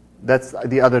 That's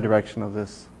the other direction of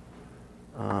this.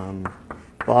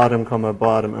 Bottom comma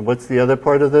bottom. And what's the other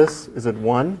part of this? Is it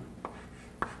 1?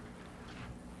 Yeah,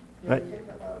 Right. you can't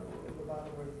cut bottom, the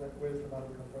bottom, where does the bottom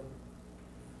come from?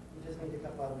 You just need to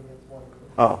cut bottom against 1.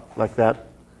 Oh, like that?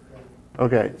 Yeah.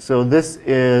 Okay, so this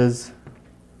is,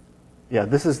 yeah,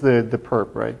 this is the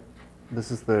perp, right?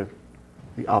 This is the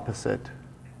opposite.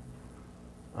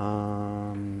 So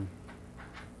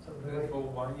the right, Therefore,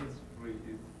 1 is free.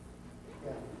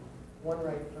 yeah, 1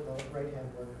 right for the right-hand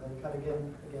one, then cut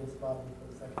again against bottom for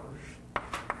the second one.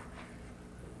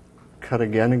 Cut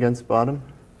again against bottom.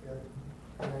 Yeah.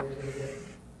 And then you're going to get,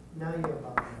 now you have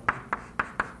bottom.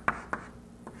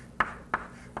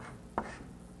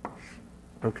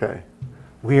 Okay.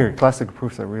 Weird. Classical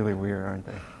proofs are really weird, aren't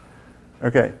they?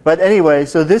 Okay. But anyway,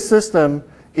 so this system,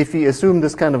 if you assume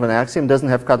this kind of an axiom, doesn't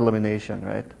have cut elimination,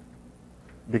 right?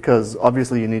 Because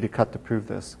obviously you need to cut to prove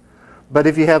this. But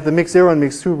if you have the mix 0 and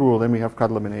mix 2 rule, then we have cut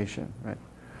elimination, right?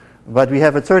 But we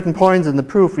have at certain points in the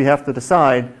proof, we have to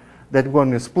decide that we're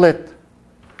going to split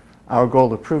our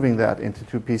goal of proving that into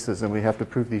 2 pieces, and we have to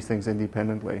prove these things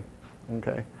independently.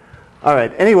 Okay. All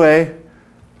right. Anyway,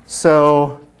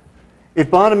 so if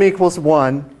bottom equals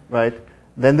 1, right,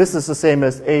 then this is the same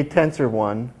as A tensor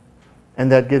 1,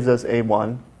 and that gives us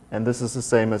A1, and this is the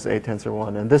same as A tensor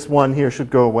 1. And this 1 here should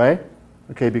go away,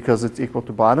 okay, because it's equal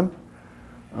to bottom.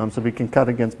 So we can cut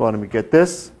against bottom, we get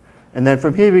this. And then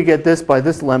from here we get this by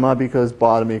this lemma because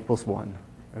bottom equals 1.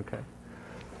 Okay.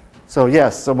 So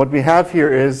yes, so what we have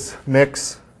here is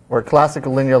mix, or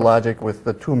classical linear logic with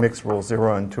the 2 mix rules,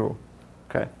 0 and 2.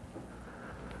 Okay.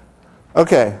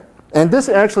 Okay. And this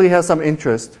actually has some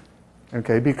interest,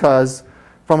 okay, because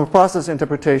from a process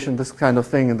interpretation, this kind of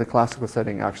thing in the classical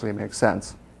setting actually makes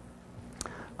sense.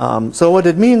 So what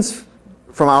it means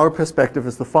from our perspective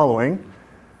is the following.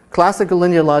 Classical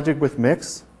linear logic with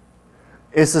mix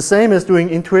is the same as doing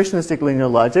intuitionistic linear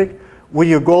logic, where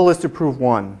your goal is to prove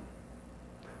 1.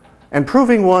 And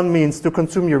proving 1 means to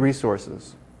consume your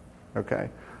resources. Okay.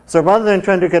 So rather than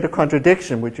trying to get a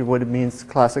contradiction, which is what it means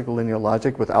classical linear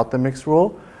logic without the mixed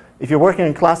rule, if you're working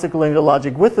in classical linear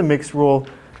logic with the mixed rule,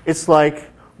 it's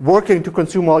like working to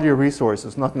consume all your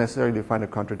resources, not necessarily to find a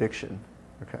contradiction.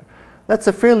 Okay. That's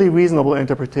a fairly reasonable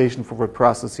interpretation for what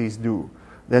processes do.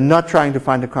 They're not trying to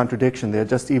find a contradiction. They're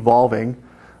just evolving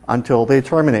until they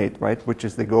terminate, right, which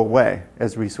is they go away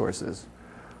as resources.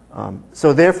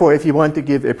 So therefore, if you want to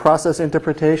give a process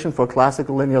interpretation for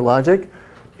classical linear logic,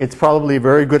 it's probably a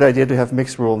very good idea to have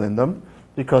mixed rule in them,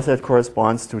 because that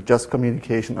corresponds to just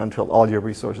communication until all your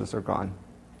resources are gone.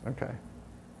 Okay.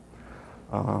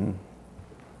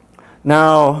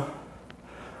 Now,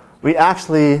 we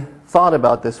actually thought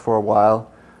about this for a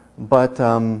while, but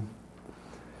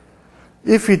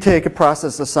if we take a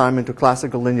process assignment to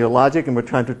classical linear logic and we're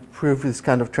trying to prove this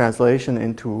kind of translation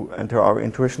into our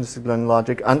intuitionistic linear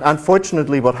logic,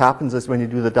 unfortunately what happens is when you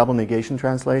do the double negation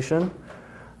translation,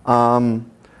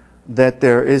 that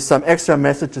there is some extra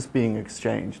messages being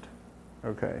exchanged.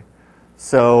 Okay.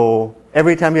 So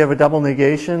every time you have a double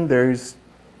negation, there's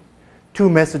 2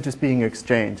 messages being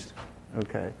exchanged.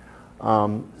 Okay.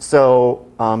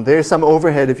 There's some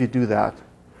overhead if you do that.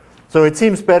 So it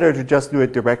seems better to just do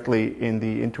it directly in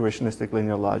the intuitionistic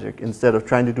linear logic instead of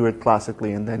trying to do it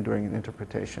classically and then doing an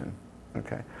interpretation.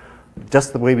 Okay.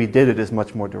 Just the way we did it is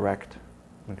much more direct,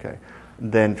 okay,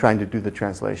 than trying to do the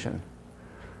translation.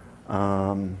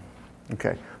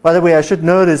 Okay. By the way, I should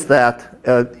notice that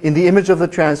in the image of the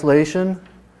translation,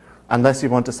 unless you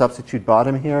want to substitute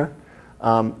bottom here,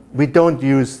 we don't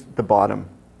use the bottom,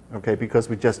 okay, because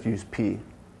we just use p,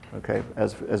 okay,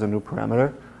 as a new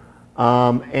parameter.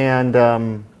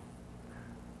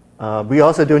 We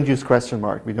also don't use question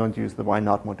mark. We don't use the why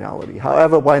not modality.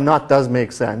 However, why not does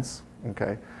make sense.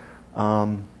 Okay.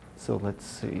 So let's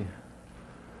see.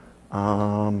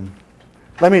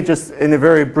 Let me just, in a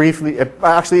very briefly,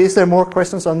 actually, is there more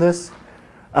questions on this?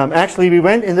 Actually, we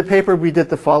went in the paper, we did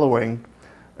the following.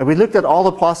 We looked at all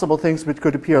the possible things which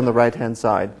could appear on the right-hand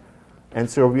side. And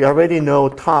so we already know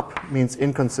top means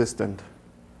inconsistent.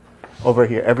 Over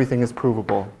here, everything is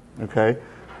provable. Okay.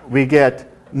 We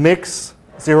get mix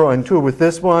 0 and 2 with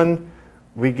this one.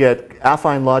 We get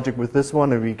affine logic with this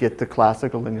one, and we get the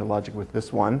classical linear logic with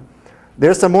this one.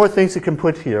 There's some more things you can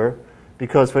put here,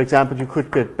 because, for example, you could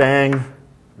get bang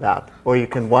that, or you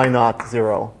can why not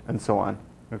 0, and so on.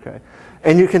 Okay.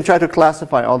 And you can try to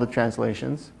classify all the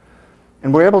translations.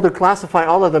 And we're able to classify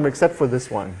all of them except for this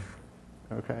one.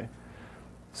 Okay.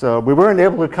 So we weren't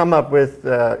able to come up with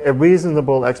a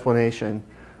reasonable explanation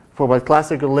for what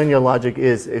classical linear logic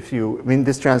is if you,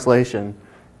 this translation,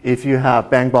 if you have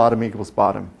bang bottom equals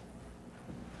bottom.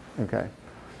 Okay.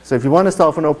 So if you want to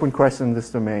solve an open question in this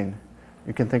domain,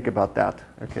 you can think about that,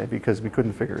 okay, because we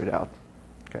couldn't figure it out.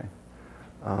 Okay.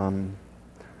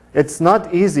 It's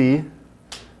not easy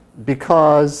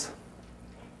because,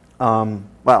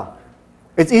 well,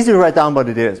 it's easy to write down what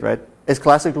it is, right? It's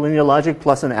classical linear logic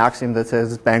plus an axiom that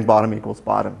says bang bottom equals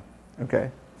bottom.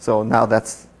 Okay. So now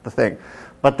that's the thing.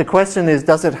 But the question is,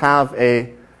 does it have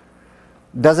a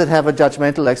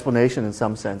judgmental explanation in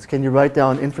some sense? Can you write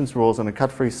down inference rules on a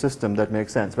cut-free system that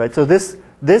makes sense, right? So this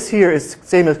here is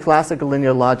same as classical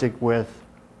linear logic with,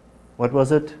 what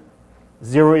was it?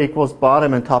 0 equals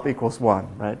bottom and top equals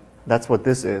 1, right? That's what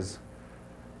this is.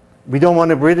 We don't want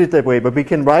to write it that way, but we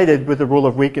can write it with the rule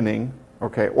of weakening,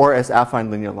 okay, or as affine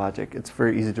linear logic. It's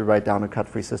very easy to write down a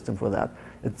cut-free system for that.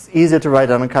 It's easier to write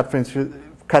down a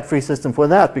cut-free system for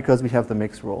that because we have the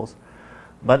mixed rules.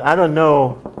 But I don't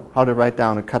know how to write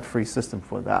down a cut-free system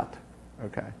for that,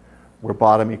 okay, where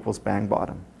bottom equals bang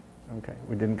bottom. Okay,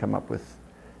 we didn't come up with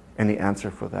any answer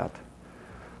for that.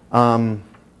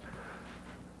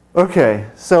 Okay,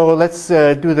 so let's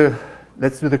do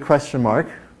the question mark.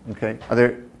 Okay, are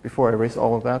there, before I erase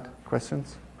all of that,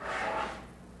 questions?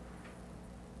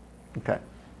 Okay.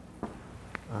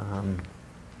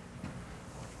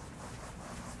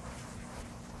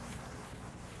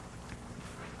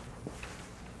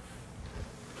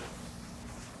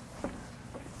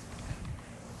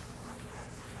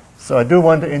 So I do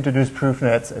want to introduce proof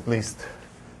nets, at least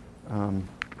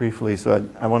briefly, so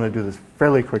I want to do this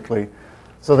fairly quickly.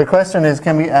 So the question is,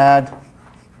 can we add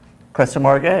question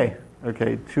mark A,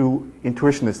 okay, to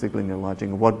intuitionistic linear logic?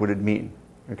 What would it mean?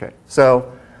 Okay,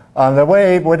 so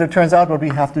what it turns out what we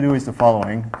have to do is the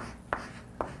following.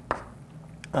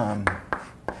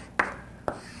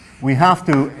 We have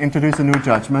to introduce a new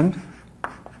judgment,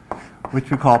 which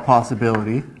we call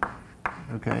possibility,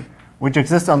 okay, which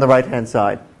exists on the right-hand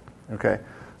side. Okay,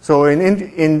 so in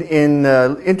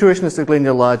intuitionistic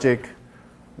linear logic,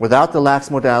 without the lax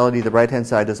modality, the right-hand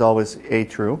side is always A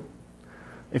true.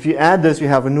 If you add this, you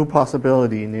have a new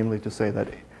possibility, namely to say that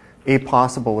A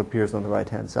possible appears on the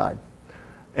right-hand side.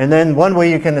 And then one way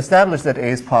you can establish that A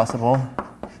is possible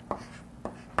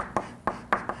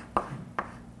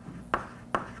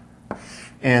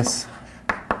is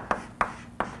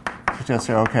to just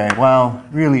say, okay, well,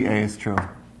 really A is true.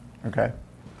 Okay.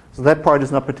 So that part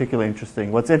is not particularly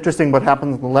interesting. What's interesting, what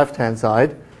happens on the left-hand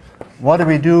side. What do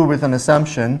we do with an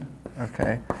assumption?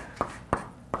 Okay,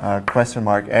 question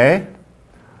mark A.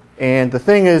 And the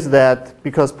thing is that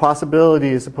because possibility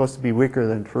is supposed to be weaker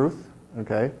than truth,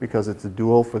 okay, because it's a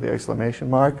dual for the exclamation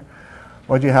mark,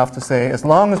 what you have to say, as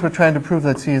long as we're trying to prove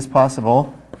that C is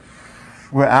possible,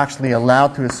 we're actually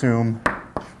allowed to assume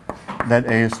that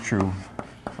A is true,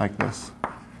 like this.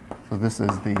 So this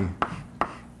is the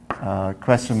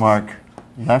question mark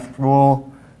left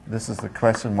rule. This is the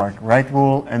question mark right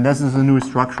rule. And this is a new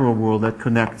structural rule that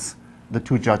connects the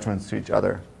two judgments to each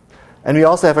other. And we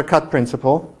also have a cut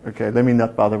principle. Okay, let me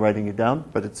not bother writing it down,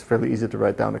 but it's fairly easy to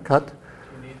write down a cut.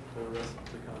 You need the rest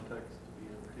of the context to be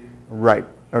empty. Right.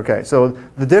 Okay, so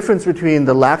the difference between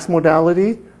the lax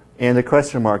modality and the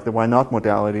question mark, the why not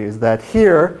modality, is that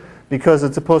here, because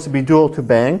it's supposed to be dual to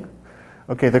bang,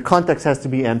 okay, the context has to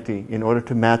be empty in order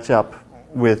to match up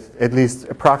with, at least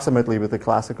approximately, with the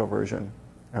classical version.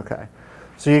 Okay,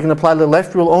 so you can apply the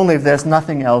left rule only if there's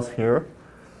nothing else here.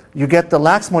 You get the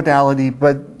lax modality,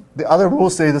 but the other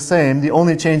rules stay the same. The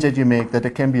only change that you make, that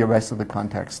there can be a rest of the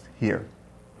context here.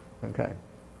 Okay,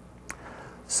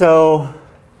 so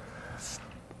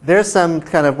there's some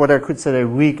kind of what I could say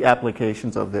weak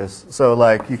applications of this. So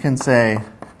like you can say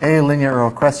A linear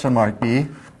or question mark B.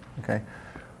 Okay.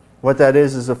 What that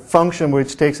is a function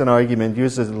which takes an argument,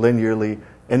 uses it linearly,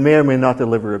 and may or may not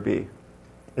deliver a B.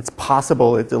 It's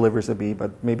possible it delivers a B,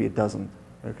 but maybe it doesn't.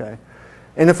 Okay.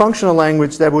 In a functional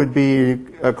language, that would be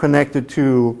connected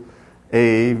to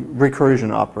a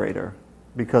recursion operator,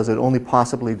 because it only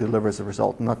possibly delivers a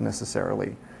result, not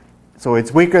necessarily. So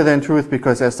it's weaker than truth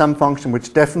because there's some function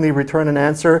which definitely return an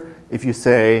answer. If you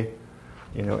say,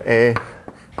 A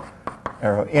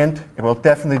arrow int, it will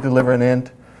definitely deliver an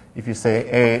int. If you say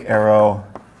A arrow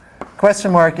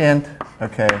question mark int,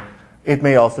 okay, it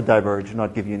may also diverge,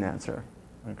 not give you an answer.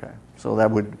 Okay, so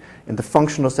that would, in the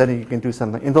functional setting, you can do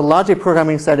something. In the logic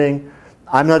programming setting,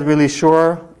 I'm not really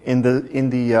sure. In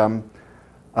the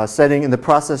setting, in the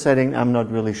process setting, I'm not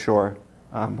really sure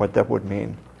what that would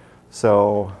mean.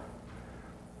 So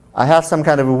I have some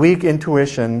kind of a weak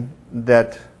intuition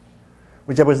that,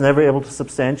 which I was never able to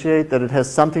substantiate, that it has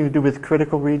something to do with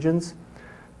critical regions.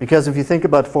 Because if you think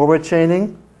about forward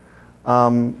chaining,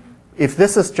 if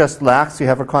this is just lax, you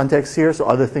have a context here, so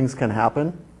other things can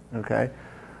happen. Okay.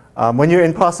 When you're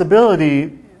in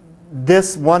possibility,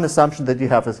 this one assumption that you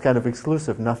have is kind of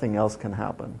exclusive. Nothing else can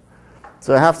happen.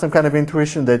 So I have some kind of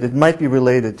intuition that it might be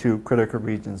related to critical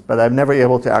regions, but I'm never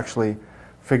able to actually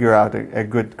figure out a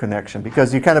good connection,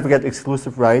 because you kind of get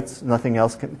exclusive rights. Nothing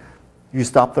else can. You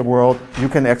stop the world, you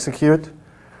can execute,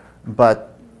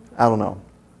 but I don't know.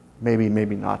 Maybe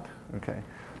not. Okay.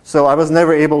 So I was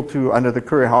never able to, under the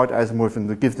Curry-Howard isomorphism,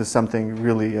 to give this something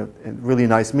really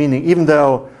nice meaning, even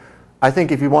though I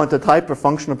think if you want the type of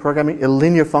functional programming, a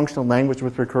linear functional language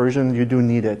with recursion, you do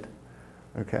need it.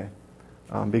 Okay.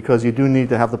 Because you do need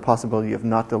to have the possibility of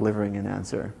not delivering an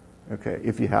answer, okay,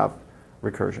 if you have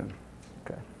recursion.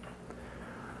 Okay.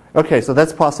 Okay, so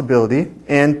that's possibility.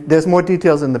 And there's more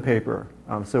details in the paper.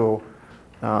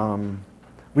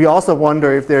 We also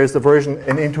wonder if there's an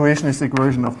intuitionistic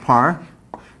version of PAR.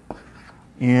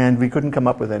 And we couldn't come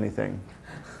up with anything.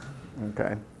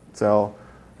 Okay. So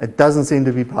it doesn't seem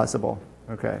to be possible.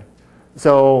 Okay.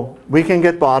 So we can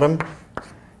get bottom,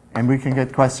 and we can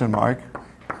get question mark.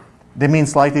 They mean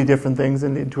slightly different things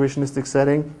in the intuitionistic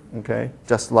setting. Okay.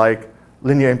 Just like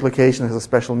linear implication has a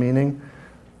special meaning.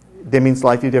 They mean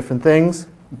slightly different things.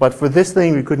 But for this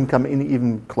thing, we couldn't come in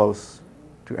even close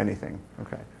to anything.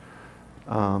 Okay.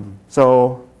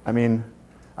 So, I mean,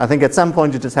 I think at some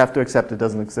point you just have to accept it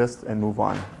doesn't exist and move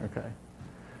on. Okay.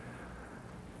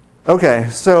 Okay,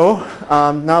 so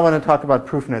now I want to talk about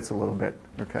proof nets a little bit.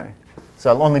 Okay. So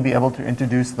I'll only be able to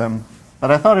introduce them, but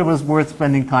I thought it was worth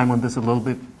spending time on this a little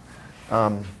bit,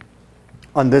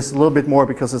 more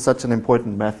because it's such an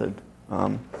important method.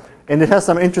 And it has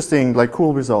some interesting, like,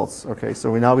 cool results. Okay,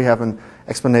 so now we have an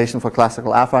explanation for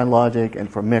classical affine logic and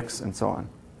for mix and so on.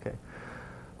 Okay.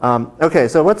 Okay,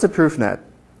 so what's a proof net?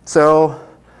 So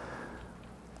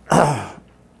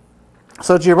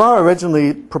Girard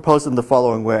originally proposed it in the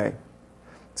following way.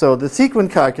 So the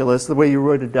sequent calculus, the way you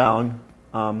wrote it down,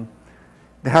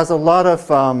 it has a lot of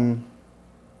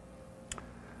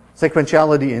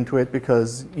sequentiality into it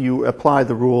because you apply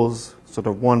the rules sort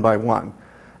of one by one.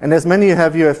 And as many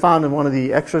of you have found in one of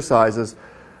the exercises,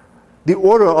 the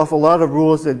order of a lot of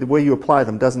rules and the way you apply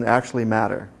them doesn't actually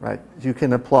matter, right? You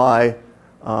can apply,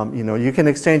 you can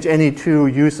exchange any two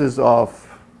uses of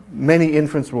many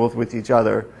inference rules with each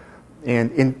other,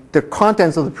 and the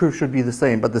contents of the proof should be the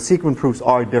same, but the sequent proofs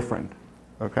are different.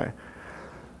 Okay.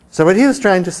 So what he was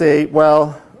trying to say,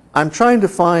 well, I'm trying to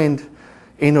find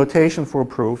a notation for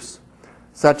proofs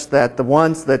such that the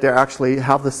ones that they actually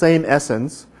have the same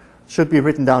essence should be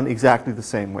written down exactly the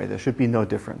same way. There should be no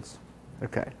difference.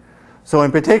 Okay. So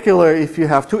in particular, if you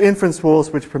have two inference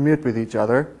rules which permute with each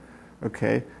other,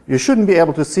 okay, you shouldn't be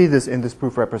able to see this in this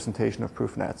proof representation of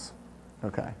proof nets.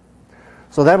 Okay.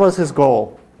 So that was his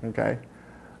goal. Okay.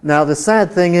 Now the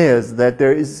sad thing is that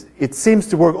it seems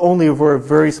to work only over a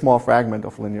very small fragment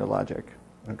of linear logic.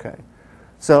 Okay.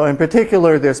 So in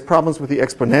particular, there's problems with the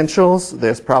exponentials,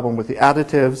 there's problem with the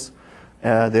additives,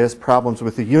 there's problems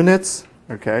with the units.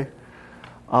 Okay.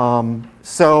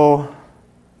 So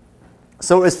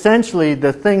essentially,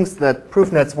 the things that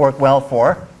proof nets work well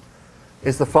for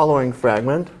is the following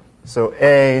fragment. So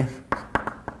A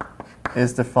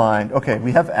is defined. Okay,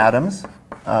 we have atoms.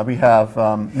 We have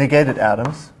negated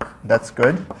atoms. That's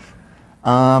good.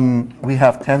 We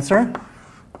have tensor.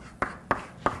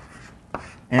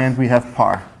 And we have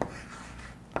par.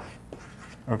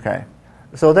 Okay.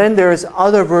 So then there's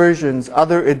other versions,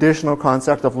 other additional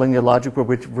concepts of linear logic for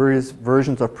which various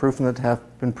versions of proofnet have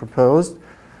been proposed.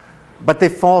 But they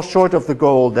fall short of the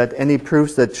goal that any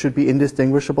proofs that should be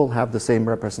indistinguishable have the same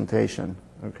representation.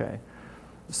 Okay.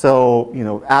 So,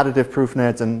 additive proof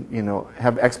nets and,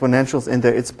 have exponentials in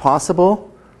there. It's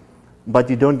possible, but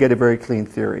you don't get a very clean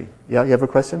theory. Yeah, you have a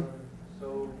question?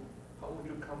 So how would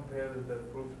you compare the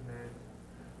proof net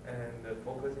and the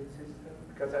focusing system?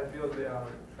 Because I feel they are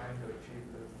trying to achieve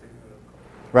the signal.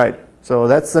 Right. So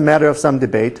that's a matter of some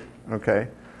debate. Okay.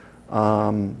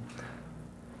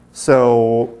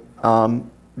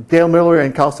 Dale Miller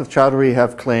and Kaustov Chowdhury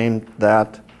have claimed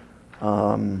that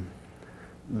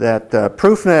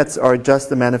proof nets are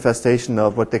just a manifestation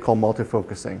of what they call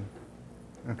multifocusing.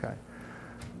 Okay.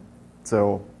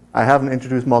 So I haven't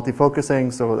introduced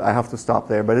multifocusing, so I have to stop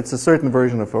there. But it's a certain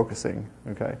version of focusing.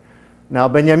 Okay. Now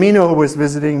Beniamino, who was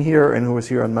visiting here and who was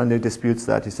here on Monday, disputes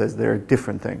that. He says they're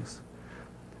different things.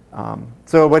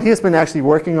 So what he has been actually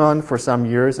working on for some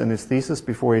years in his thesis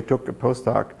before he took a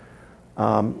postdoc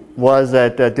was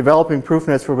that developing proof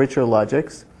nets for richer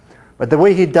logics. But the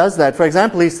way he does that, for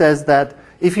example, he says that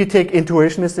if you take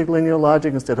intuitionistic linear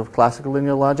logic instead of classical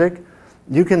linear logic,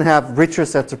 you can have richer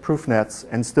sets of proof nets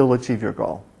and still achieve your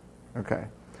goal. Okay.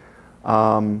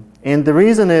 And the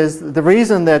reason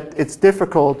that it's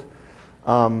difficult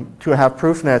to have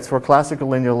proof nets for classical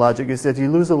linear logic is that you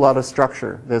lose a lot of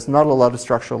structure. There's not a lot of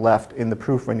structure left in the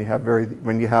proof when you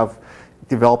have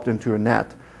developed into a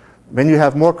net. When you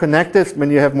have more connectives, when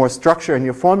you have more structure in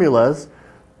your formulas,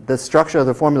 the structure of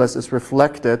the formulas is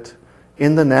reflected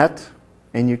in the net,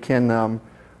 and you can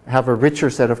have a richer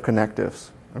set of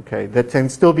connectives, okay, that can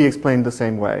still be explained the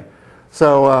same way.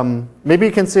 So maybe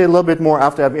you can see a little bit more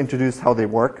after I've introduced how they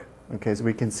work, okay, so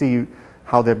we can see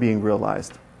how they're being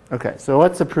realized. Okay, so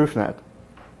what's a proof net?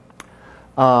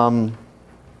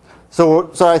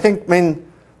 So I think,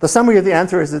 the summary of the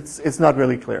answer is it's not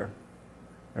really clear.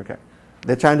 Okay,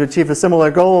 they're trying to achieve a similar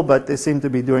goal, but they seem to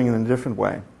be doing it in a different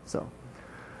way. So,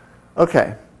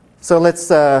 okay, so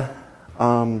let's.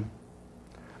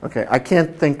 Okay, I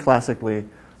can't think classically,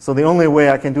 so the only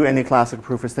way I can do any classical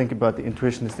proof is think about the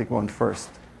intuitionistic one first.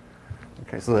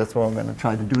 Okay, so that's what I'm going to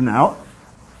try to do now.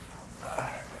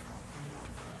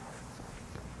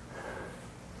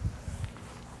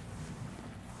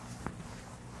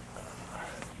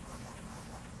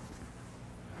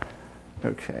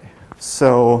 Okay,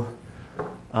 so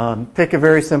take a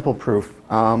very simple proof.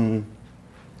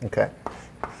 Okay,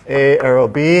 A arrow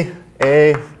B,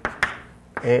 A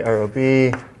arrow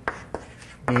B,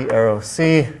 B arrow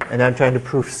C, and I'm trying to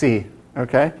prove C.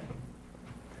 Okay,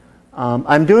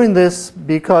 I'm doing this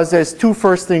because there's two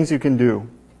first things you can do.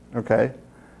 Okay,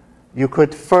 you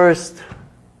could first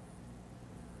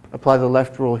apply the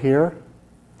left rule here,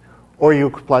 or you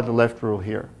could apply the left rule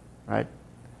here, right?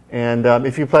 And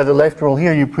if you apply the left rule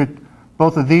here, you put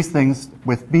both of these things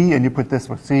with B, and you put this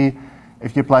with C.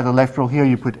 If you apply the left rule here,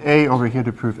 you put A over here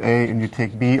to prove A, and you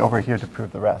take B over here to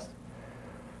prove the rest.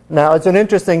 Now, it's an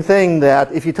interesting thing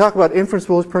that if you talk about inference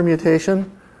rules permutation,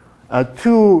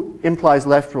 two implies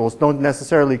left rules don't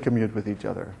necessarily commute with each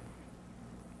other.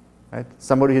 Right?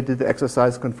 Somebody who did the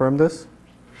exercise confirmed this?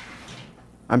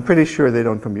 I'm pretty sure they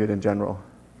don't commute in general.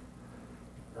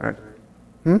 All right.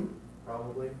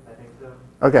 Probably, I think so.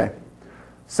 Okay.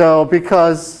 So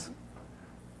because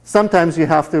sometimes you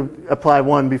have to apply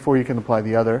one before you can apply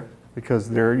the other, because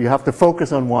you have to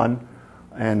focus on one,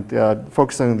 and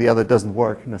focusing on the other doesn't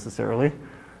work necessarily.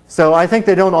 So I think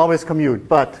they don't always commute,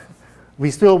 but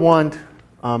we still want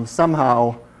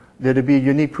somehow there to be a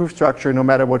unique proof structure no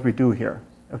matter what we do here.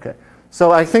 Okay.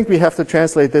 So I think we have to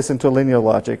translate this into linear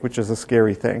logic, which is a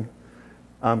scary thing.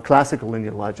 Classical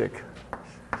linear logic.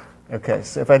 Okay,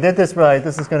 so if I did this right,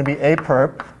 this is going to be A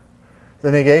perp. The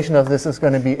negation of this is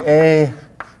going to be A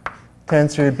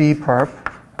tensor B perp.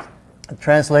 The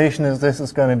translation is this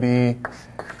is going to be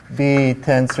B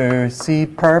tensor C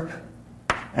perp.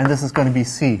 And this is going to be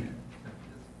C.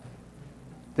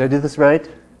 Did I do this right?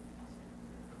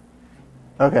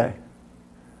 Okay.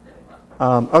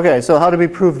 Okay, so how do we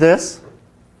prove this?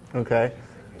 Okay.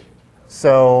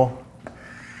 So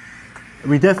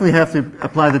we definitely have to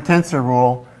apply the tensor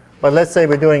rule. But let's say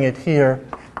we're doing it here.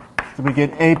 So we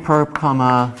get A perp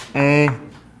comma A.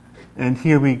 And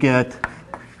here we get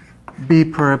B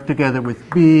perp together with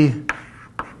B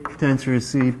tensor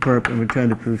C perp. And we're trying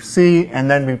to prove C. And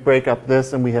then we break up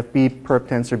this. And we have B perp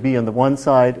tensor B on the one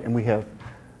side. And we have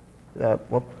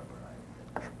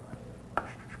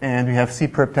and we have C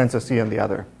perp tensor C on the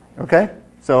other. Okay?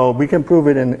 So we can prove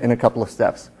it in a couple of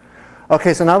steps.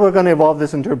 Okay, so now we're going to evolve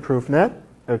this into a proof net.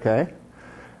 Okay?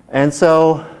 And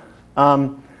so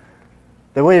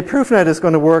the way a proof net is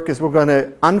going to work is we're going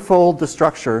to unfold the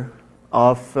structure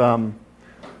of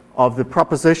the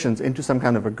propositions into some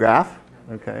kind of a graph.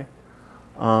 Okay?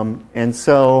 And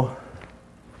so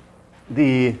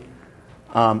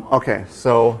okay,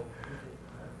 so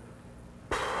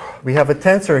we have a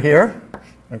tensor here.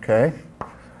 Okay,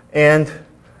 and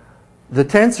the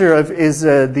tensor is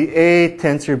the A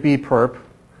tensor B perp.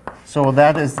 So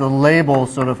that is the label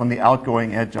sort of on the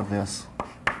outgoing edge of this.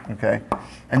 Okay,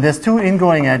 and there's two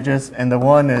ingoing edges, and the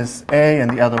one is A and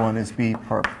the other one is B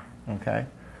perp. Okay,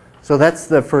 so that's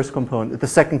the first component. The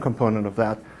second component of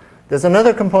that. There's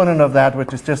another component of that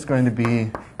which is just going to be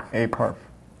A perp.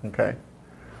 Okay.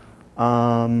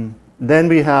 Then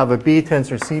we have a B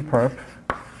tensor C perp.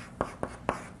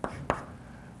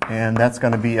 And that's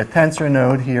going to be a tensor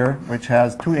node here, which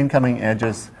has two incoming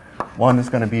edges. One is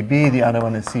going to be B, the other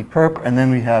one is C perp. And then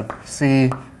we have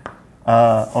C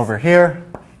over here,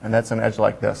 and that's an edge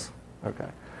like this. Okay.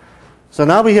 So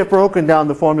now we have broken down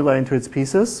the formula into its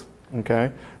pieces.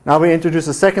 Okay. Now we introduce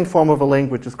a second form of a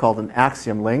link, which is called an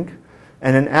axiom link.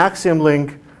 And an axiom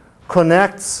link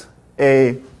connects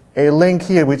a link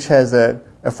here, which has a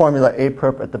formula A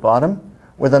perp at the bottom,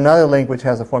 with another link which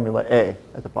has a formula A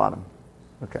at the bottom.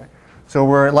 Okay, so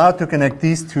we're allowed to connect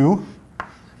these two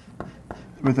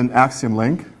with an axiom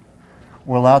link.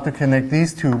 We're allowed to connect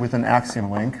these two with an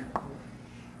axiom link.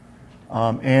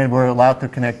 And we're allowed to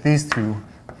connect these two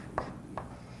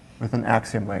with an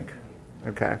axiom link.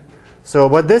 Okay. So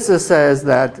what this says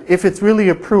that if it's really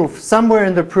a proof, somewhere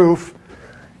in the proof,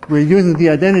 we're using the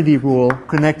identity rule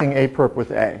connecting A perp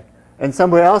with A. And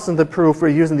somewhere else in the proof, we're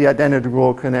using the identity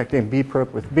rule connecting B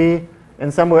perp with B.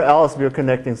 And somewhere else, we're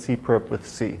connecting C perp with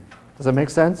C. Does that make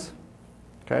sense?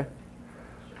 Okay.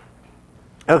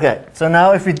 Okay, so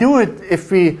now if we do it,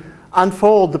 if we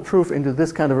unfold the proof into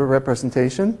this kind of a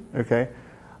representation, okay,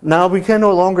 now we can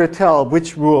no longer tell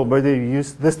which rule, whether you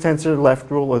use this tensor left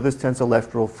rule or this tensor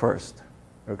left rule first,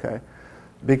 okay,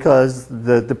 because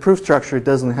the proof structure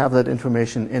doesn't have that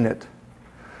information in it.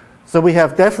 So we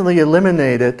have definitely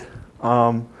eliminated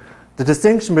the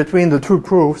distinction between the two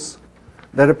proofs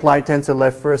that apply tensor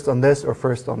left first on this or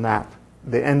first on that.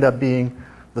 They end up being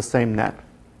the same net,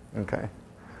 okay.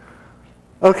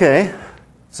 Okay,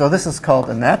 so this is called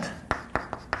a net.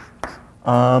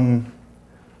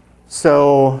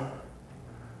 So,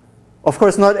 of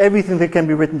course, not everything that can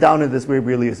be written down in this way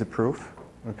really is a proof.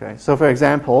 Okay, so for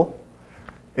example,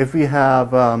 if we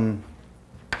have A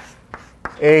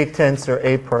tensor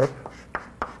A perp,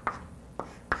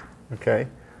 okay,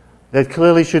 that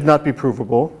clearly should not be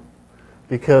provable,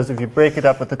 because if you break it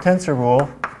up with the tensor rule,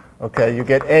 okay, you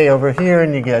get A over here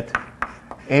and you get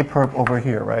A perp over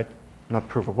here, right? Not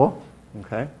provable.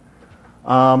 Okay.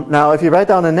 Now, if you write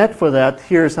down a net for that,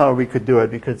 here's how we could do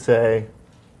it. We could say,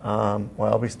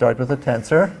 well, we start with a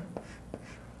tensor,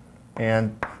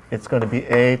 and it's going to be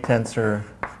A tensor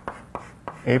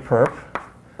A perp.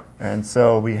 And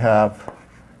so we have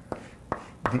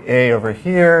the A over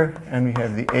here, and we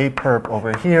have the A perp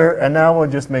over here. And now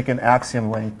we'll just make an axiom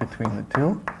link between the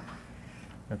two.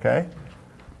 Okay.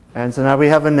 And so now we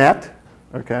have a net.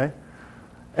 Okay.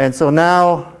 And so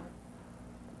now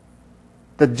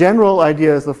the general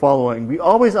idea is the following. We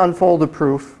always unfold a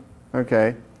proof,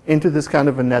 okay, into this kind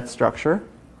of a net structure.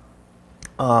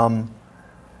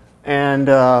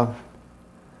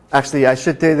 Actually, I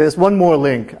should say there's one more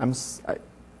link.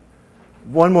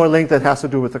 One more link that has to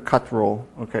do with the cut rule.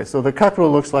 Okay, so the cut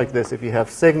rule looks like this. If you have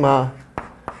sigma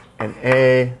and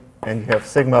A, and you have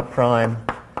sigma prime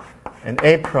and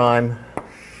A prime,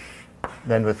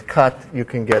 then with cut you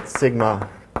can get sigma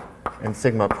and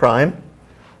sigma prime.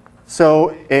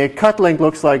 So a cut link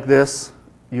looks like this.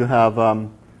 You have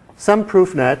some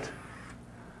proof net,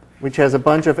 which has a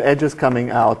bunch of edges coming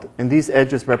out, and these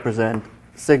edges represent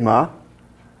sigma.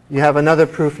 You have another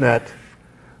proof net,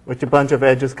 with a bunch of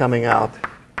edges coming out,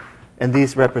 and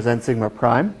these represent sigma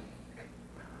prime.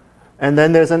 And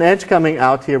then there's an edge coming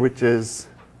out here, which is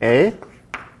A,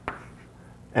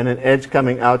 and an edge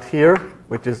coming out here,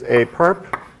 which is A perp,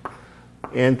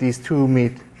 and these two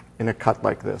meet in a cut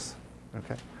like this.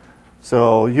 Okay.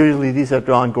 So usually these are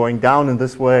drawn going down in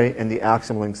this way, and the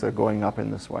axiom links are going up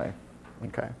in this way.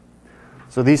 Okay.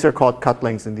 So these are called cut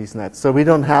links in these nets. So we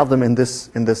don't have them in this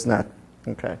net.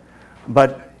 Okay.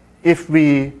 But if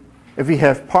we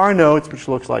have par nodes, which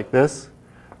looks like this,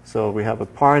 so we have a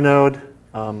par node,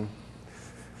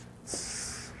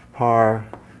 par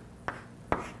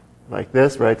like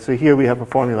this, right? So here we have a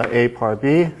formula A par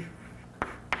B,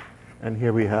 and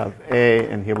here we have A,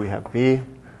 and here we have B.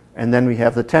 And then we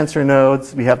have the tensor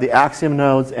nodes, we have the axiom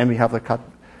nodes, and we have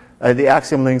the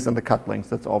axiom links and the cut links.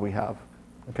 That's all we have.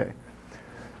 Okay.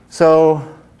 So,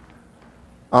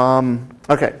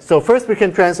 okay. So first we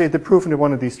can translate the proof into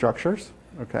one of these structures.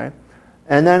 Okay.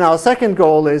 And then our second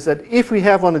goal is that if we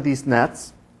have one of these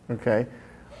nets, okay,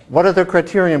 what are the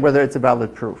criteria whether it's a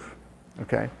valid proof?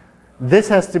 Okay. This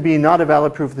has to be not a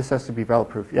valid proof. This has to be valid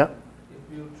proof. Yeah.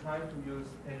 If you try to use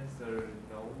tensor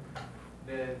node,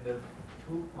 then the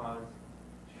two parts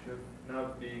should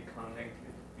not be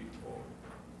connected before.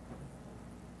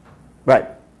 Right.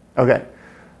 Okay.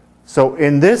 So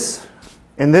in this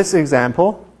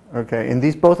example, okay, in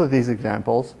both of these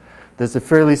examples, there's a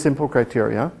fairly simple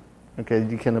criteria, okay,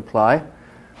 that you can apply.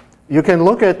 You can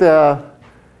look at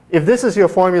if this is your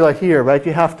formula here, right?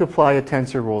 You have to apply a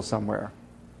tensor rule somewhere,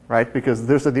 right? Because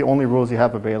those are the only rules you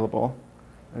have available,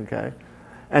 okay.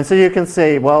 And so you can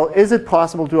say, well, is it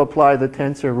possible to apply the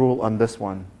tensor rule on this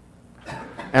one?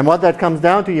 And what that comes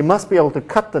down to, you must be able to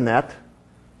cut the net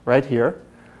right here,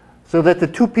 so that the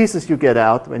two pieces you get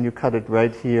out when you cut it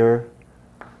right here,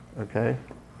 okay,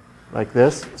 like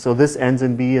this. So this ends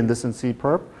in B and this in C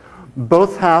perp.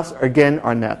 Both halves, again,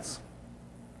 are nets,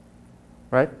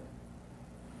 right?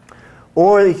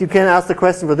 Or if you can ask the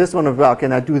question for this one of, well,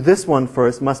 can I do this one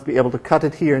first? Must be able to cut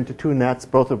it here into two nets,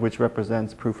 both of which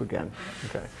represents proof again.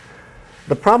 Okay.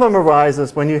 The problem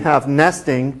arises when you have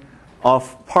nesting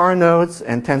of par nodes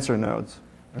and tensor nodes.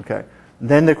 Okay.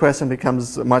 Then the question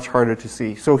becomes much harder to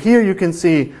see. So here you can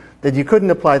see that you couldn't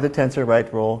apply the tensor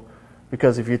right rule,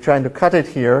 because if you're trying to cut it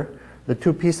here, the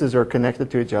two pieces are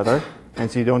connected to each other, and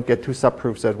so you don't get two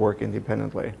subproofs that work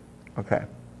independently. Okay.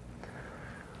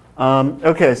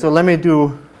 Okay, so let me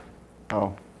do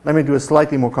a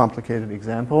slightly more complicated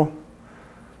example.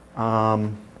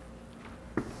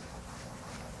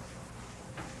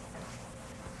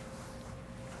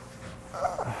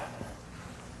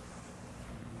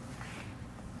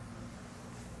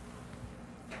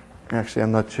 Actually,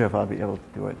 I'm not sure if I'll be able to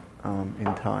do it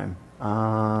in time.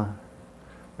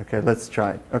 Okay, let's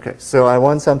try it. Okay, so I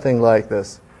want something like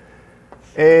this.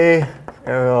 A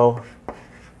arrow,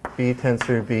 B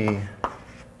tensor B,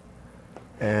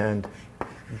 and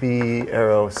B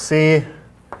arrow C.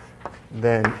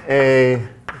 Then A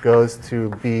goes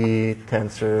to B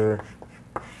tensor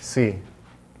C.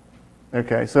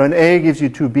 Okay, so an A gives you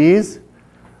two B's.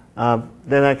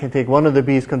 Then I can take one of the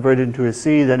B's, convert it into a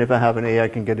C. Then if I have an A, I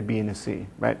can get a B and a C,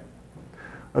 right?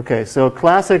 Okay, so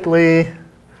classically,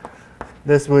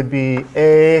 this would be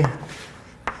A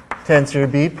tensor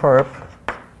B perp.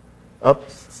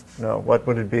 Oops, no, what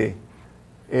would it be?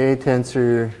 A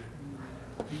tensor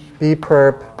B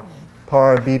perp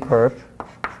par B perp.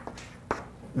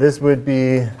 This would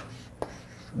be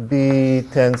B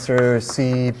tensor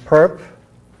C perp.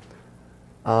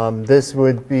 This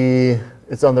would be,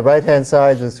 it's on the right-hand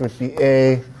side, this would be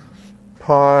A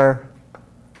par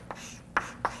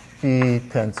B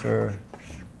tensor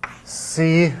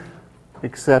C,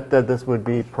 except that this would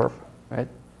be perp, right?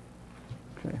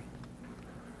 Okay.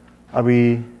 Are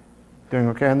we doing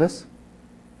okay on this?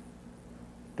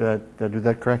 Did I do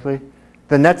that correctly?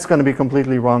 The net's going to be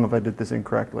completely wrong if I did this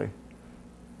incorrectly.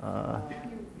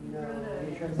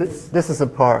 This is a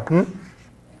par.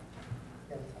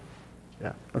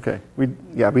 Yeah. Okay. We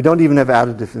don't even have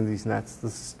additive in these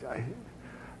nets.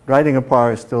 Writing a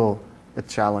par is still a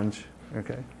challenge.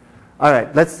 Okay. All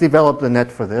right. Let's develop the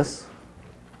net for this.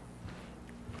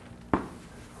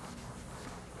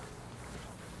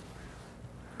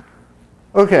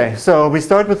 Okay. So we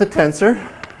start with a tensor,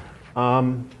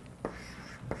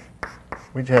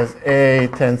 which has A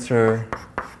tensor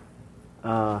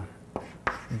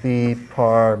B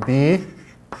par B,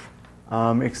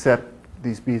 except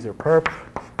these B's are perp.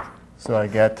 So I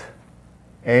get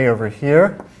A over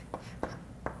here,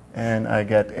 and I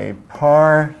get a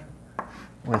par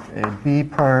with a B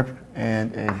perp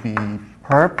and a B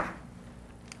perp.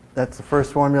 That's the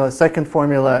first formula. Second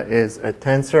formula is a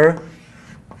tensor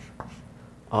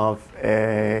of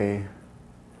a,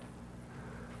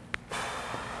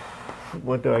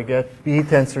 what do I get? B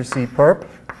tensor C perp.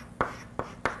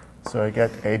 So I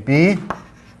get a B,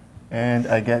 and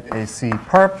I get a C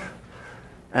perp.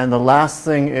 And the last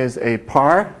thing is a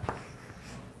par.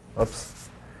 Oops.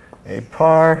 A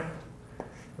par,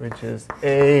 which is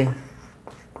A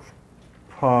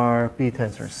par B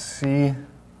tensor C.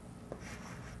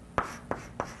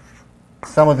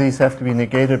 Some of these have to be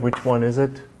negated. Which one is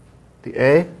it? The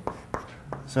A.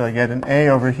 So I get an A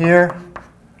over here,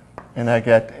 and I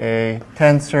get a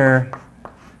tensor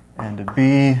and a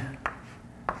B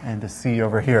and a C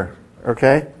over here.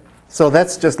 Okay? So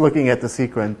that's just looking at the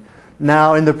sequence.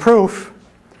 Now in the proof,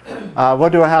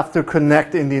 what do I have to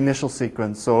connect in the initial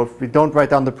sequence? So if we don't write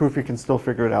down the proof, you can still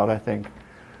figure it out, I think.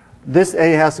 This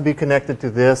A has to be connected to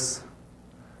this.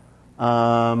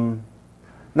 Now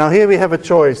here we have a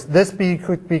choice. This B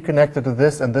could be connected to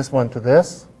this and this one to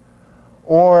this.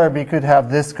 Or we could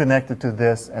have this connected to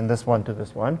this and this one to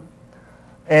this one.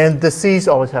 And the C's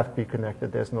always have to be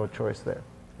connected. There's no choice there.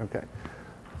 Okay.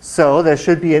 So there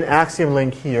should be an axiom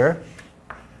link here.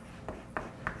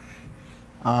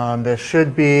 There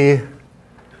should be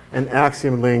an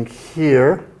axiom link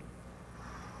here.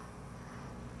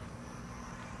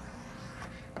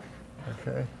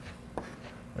 Okay.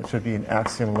 There should be an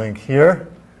axiom link here.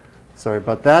 Sorry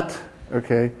about that.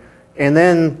 Okay. And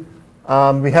then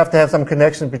we have to have some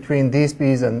connection between these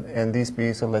B's and these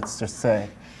B's. So let's just say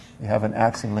you have an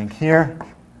axiom link here,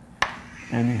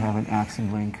 and you have an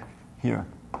axiom link here.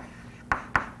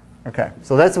 Okay.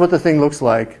 So that's what the thing looks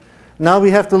like. Now we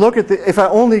have to look at if I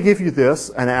only give you this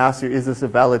and I ask you, is this a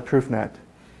valid proof net?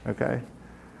 Okay.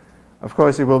 Of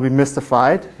course, you will be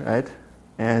mystified, right?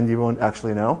 And you won't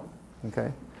actually know.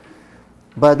 Okay.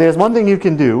 But there's one thing you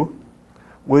can do,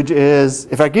 which is,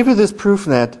 if I give you this proof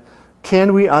net,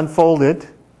 can we unfold it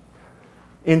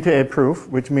into a proof,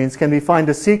 which means can we find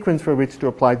a sequence for which to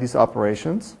apply these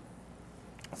operations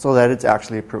so that it's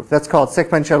actually a proof? That's called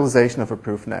sequentialization of a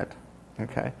proof net.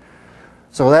 Okay.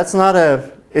 So that's not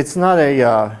a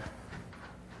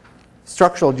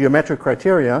structural geometric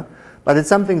criteria, but it's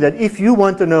something that if you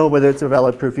want to know whether it's a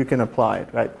valid proof, you can apply it,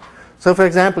 right? So for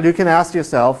example, you can ask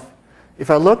yourself, if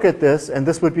I look at this, and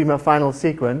this would be my final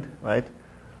sequent, right?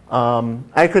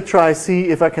 I could try see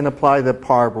if I can apply the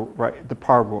par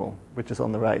rule, which is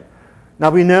on the right. Now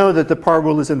we know that the par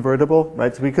rule is invertible,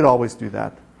 right? So we could always do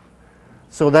that.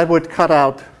 So that would cut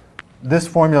out this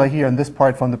formula here and this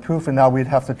part from the proof, and now we'd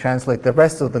have to translate the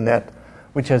rest of the net,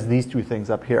 which has these two things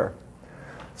up here.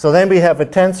 So then we have a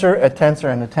tensor,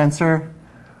 and a tensor,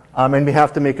 and we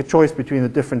have to make a choice between the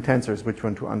different tensors, which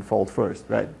one to unfold first,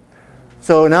 right?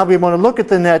 So now we want to look at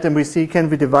the net, and we see, can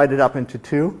we divide it up into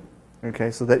two?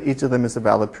 Okay, so that each of them is a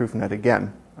valid proof net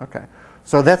again. Okay,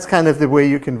 so that's kind of the way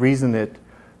you can reason it.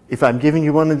 If I'm giving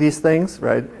you one of these things,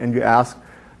 right, and you ask,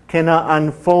 can I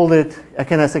unfold it,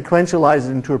 can I sequentialize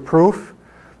it into a proof?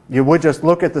 You would just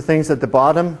look at the things at the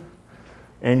bottom,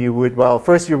 and you would, well,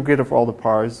 first you get rid of all the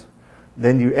pars.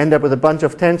 Then you end up with a bunch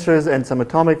of tensors and some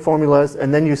atomic formulas,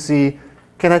 and then you see,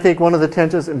 can I take one of the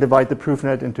tensors and divide the proof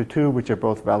net into two, which are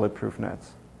both valid proof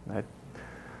nets, right?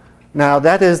 Now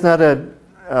that is not a,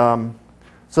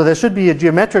 so there should be a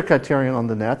geometric criterion on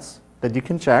the nets that you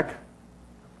can check.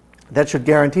 That should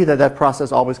guarantee that that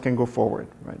process always can go forward,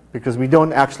 right? Because we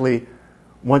don't actually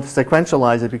want to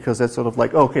sequentialize it, because that's sort of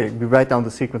like, okay, we write down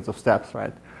the sequence of steps,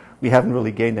 right? We haven't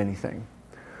really gained anything.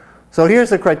 So here's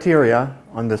the criteria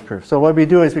on this proof. So what we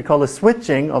do is we call the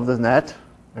switching of the net,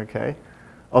 okay,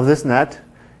 of this net,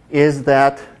 is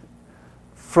that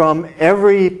from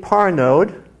every par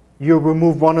node, you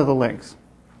remove one of the links.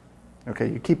 Okay,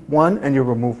 you keep one and you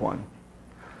remove one.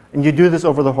 And you do this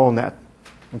over the whole net.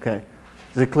 Okay,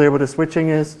 is it clear what the switching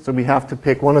is? So we have to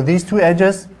pick one of these two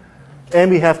edges,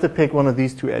 and we have to pick one of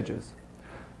these two edges.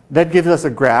 That gives us a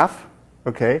graph,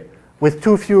 okay, with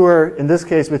two fewer, in this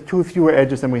case, with two fewer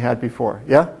edges than we had before.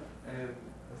 Yeah?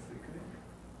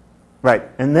 Right.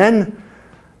 And then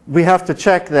we have to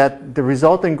check that the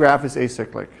resulting graph is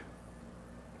acyclic.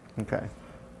 Okay.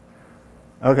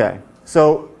 Okay.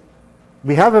 So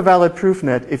we have a valid proof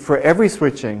net if for every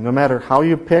switching, no matter how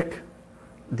you pick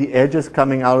the edges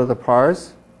coming out of the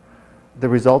pars, the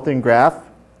resulting graph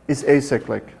is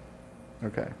acyclic.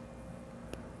 Okay.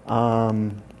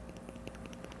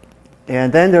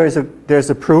 And then there's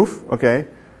a proof, okay,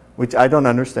 which I don't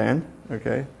understand,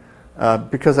 okay,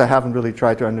 because I haven't really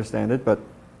tried to understand it. But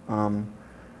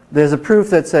there's a proof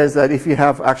that says that if you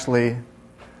have actually,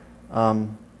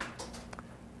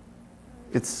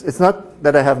 it's not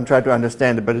that I haven't tried to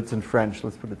understand it, but it's in French.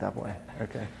 Let's put it that way.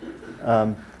 Okay.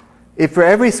 If for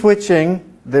every switching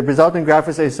the resulting graph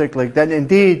is acyclic, then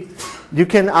indeed you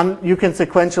can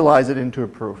sequentialize it into a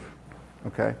proof.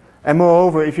 Okay. And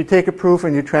moreover, if you take a proof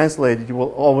and you translate it, you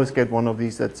will always get one of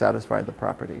these that satisfy the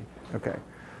property. Okay.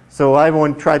 So I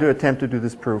won't try to attempt to do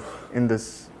this proof in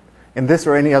this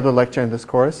or any other lecture in this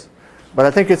course. But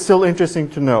I think it's still interesting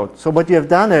to note. So what you have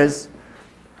done is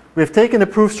we've taken a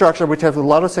proof structure which has a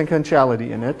lot of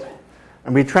sequentiality in it,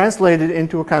 and we translate it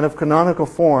into a kind of canonical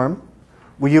form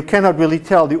where you cannot really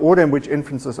tell the order in which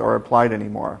inferences are applied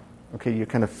anymore. Okay, you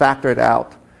kind of factor it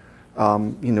out.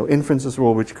 Inferences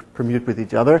rule which permute with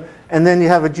each other, and then you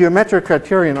have a geometric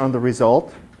criterion on the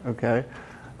result, okay,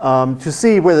 to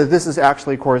see whether this is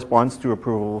actually corresponds to a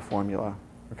provable formula.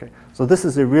 Okay, so this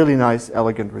is a really nice,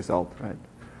 elegant result, right?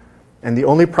 And the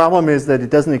only problem is that it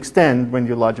doesn't extend when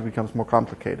your logic becomes more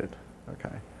complicated,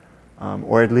 okay,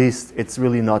 or at least it's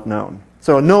really not known.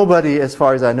 So nobody, as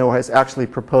far as I know, has actually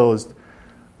proposed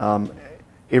a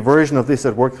version of this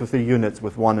that works with the units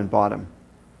with one and bottom,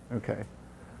 okay.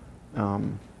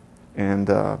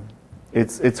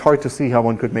 It's hard to see how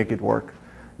one could make it work.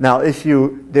 Now,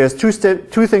 there's two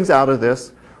things out of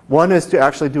this. One is to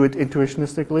actually do it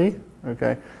intuitionistically.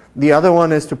 Okay. The other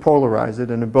one is to polarize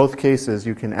it, and in both cases,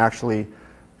 you can actually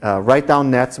write down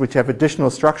nets which have additional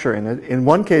structure in it. In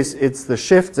one case, it's the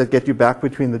shifts that get you back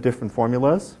between the different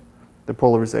formulas, the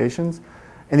polarizations.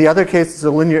 In the other case, it's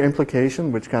a linear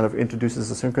implication, which kind of introduces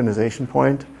a synchronization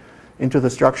point into the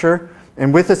structure.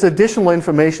 And with this additional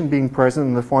information being present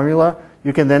in the formula,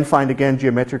 you can then find, again,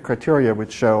 geometric criteria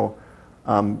which show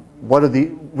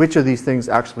which of these things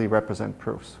actually represent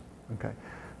proofs. Okay.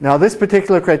 Now, this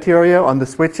particular criteria on the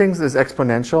switchings is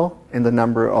exponential in the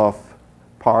number of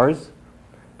pars,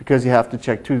 because you have to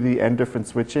check to the n different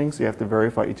switchings. You have to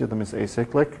verify each of them is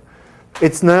acyclic.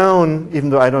 It's known, even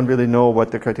though I don't really know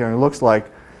what the criterion looks like,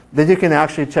 that you can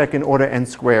actually check in order n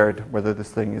squared whether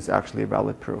this thing is actually a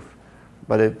valid proof.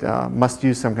 But it must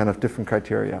use some kind of different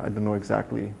criteria. I don't know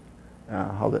exactly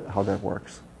how that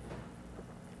works.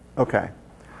 Okay.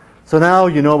 So now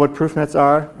you know what proof nets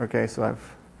are. Okay,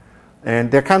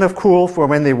 and they're kind of cool for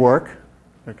when they work.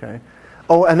 Okay.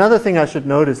 Oh, another thing I should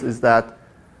notice is that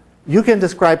you can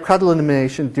describe cut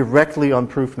elimination directly on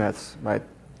proof nets, right?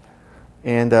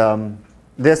 And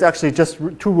there's actually just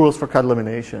 2 rules for cut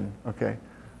elimination. Okay,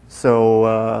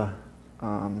 so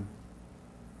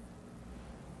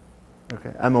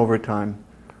okay, I'm over time.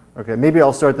 Okay, maybe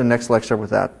I'll start the next lecture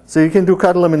with that. So you can do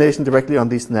cut elimination directly on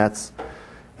these nets.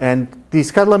 And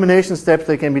these cut elimination steps,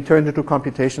 they can be turned into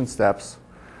computation steps.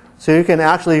 So you can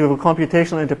actually have a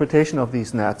computational interpretation of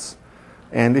these nets.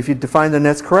 And if you define the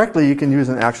nets correctly, you can use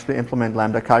and actually implement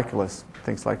lambda calculus,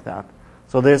 things like that.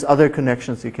 So there's other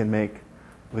connections you can make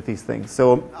with these things.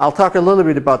 So I'll talk a little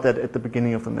bit about that at the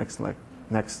beginning of the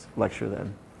next lecture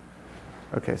then.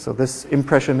 Okay, so this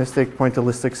impressionistic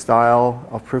pointillistic style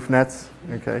of proof nets,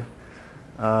 okay.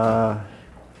 But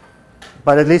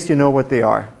at least you know what they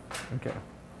are. Okay.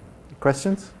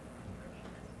 Questions?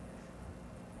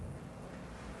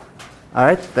 All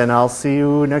right, then I'll see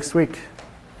you next week.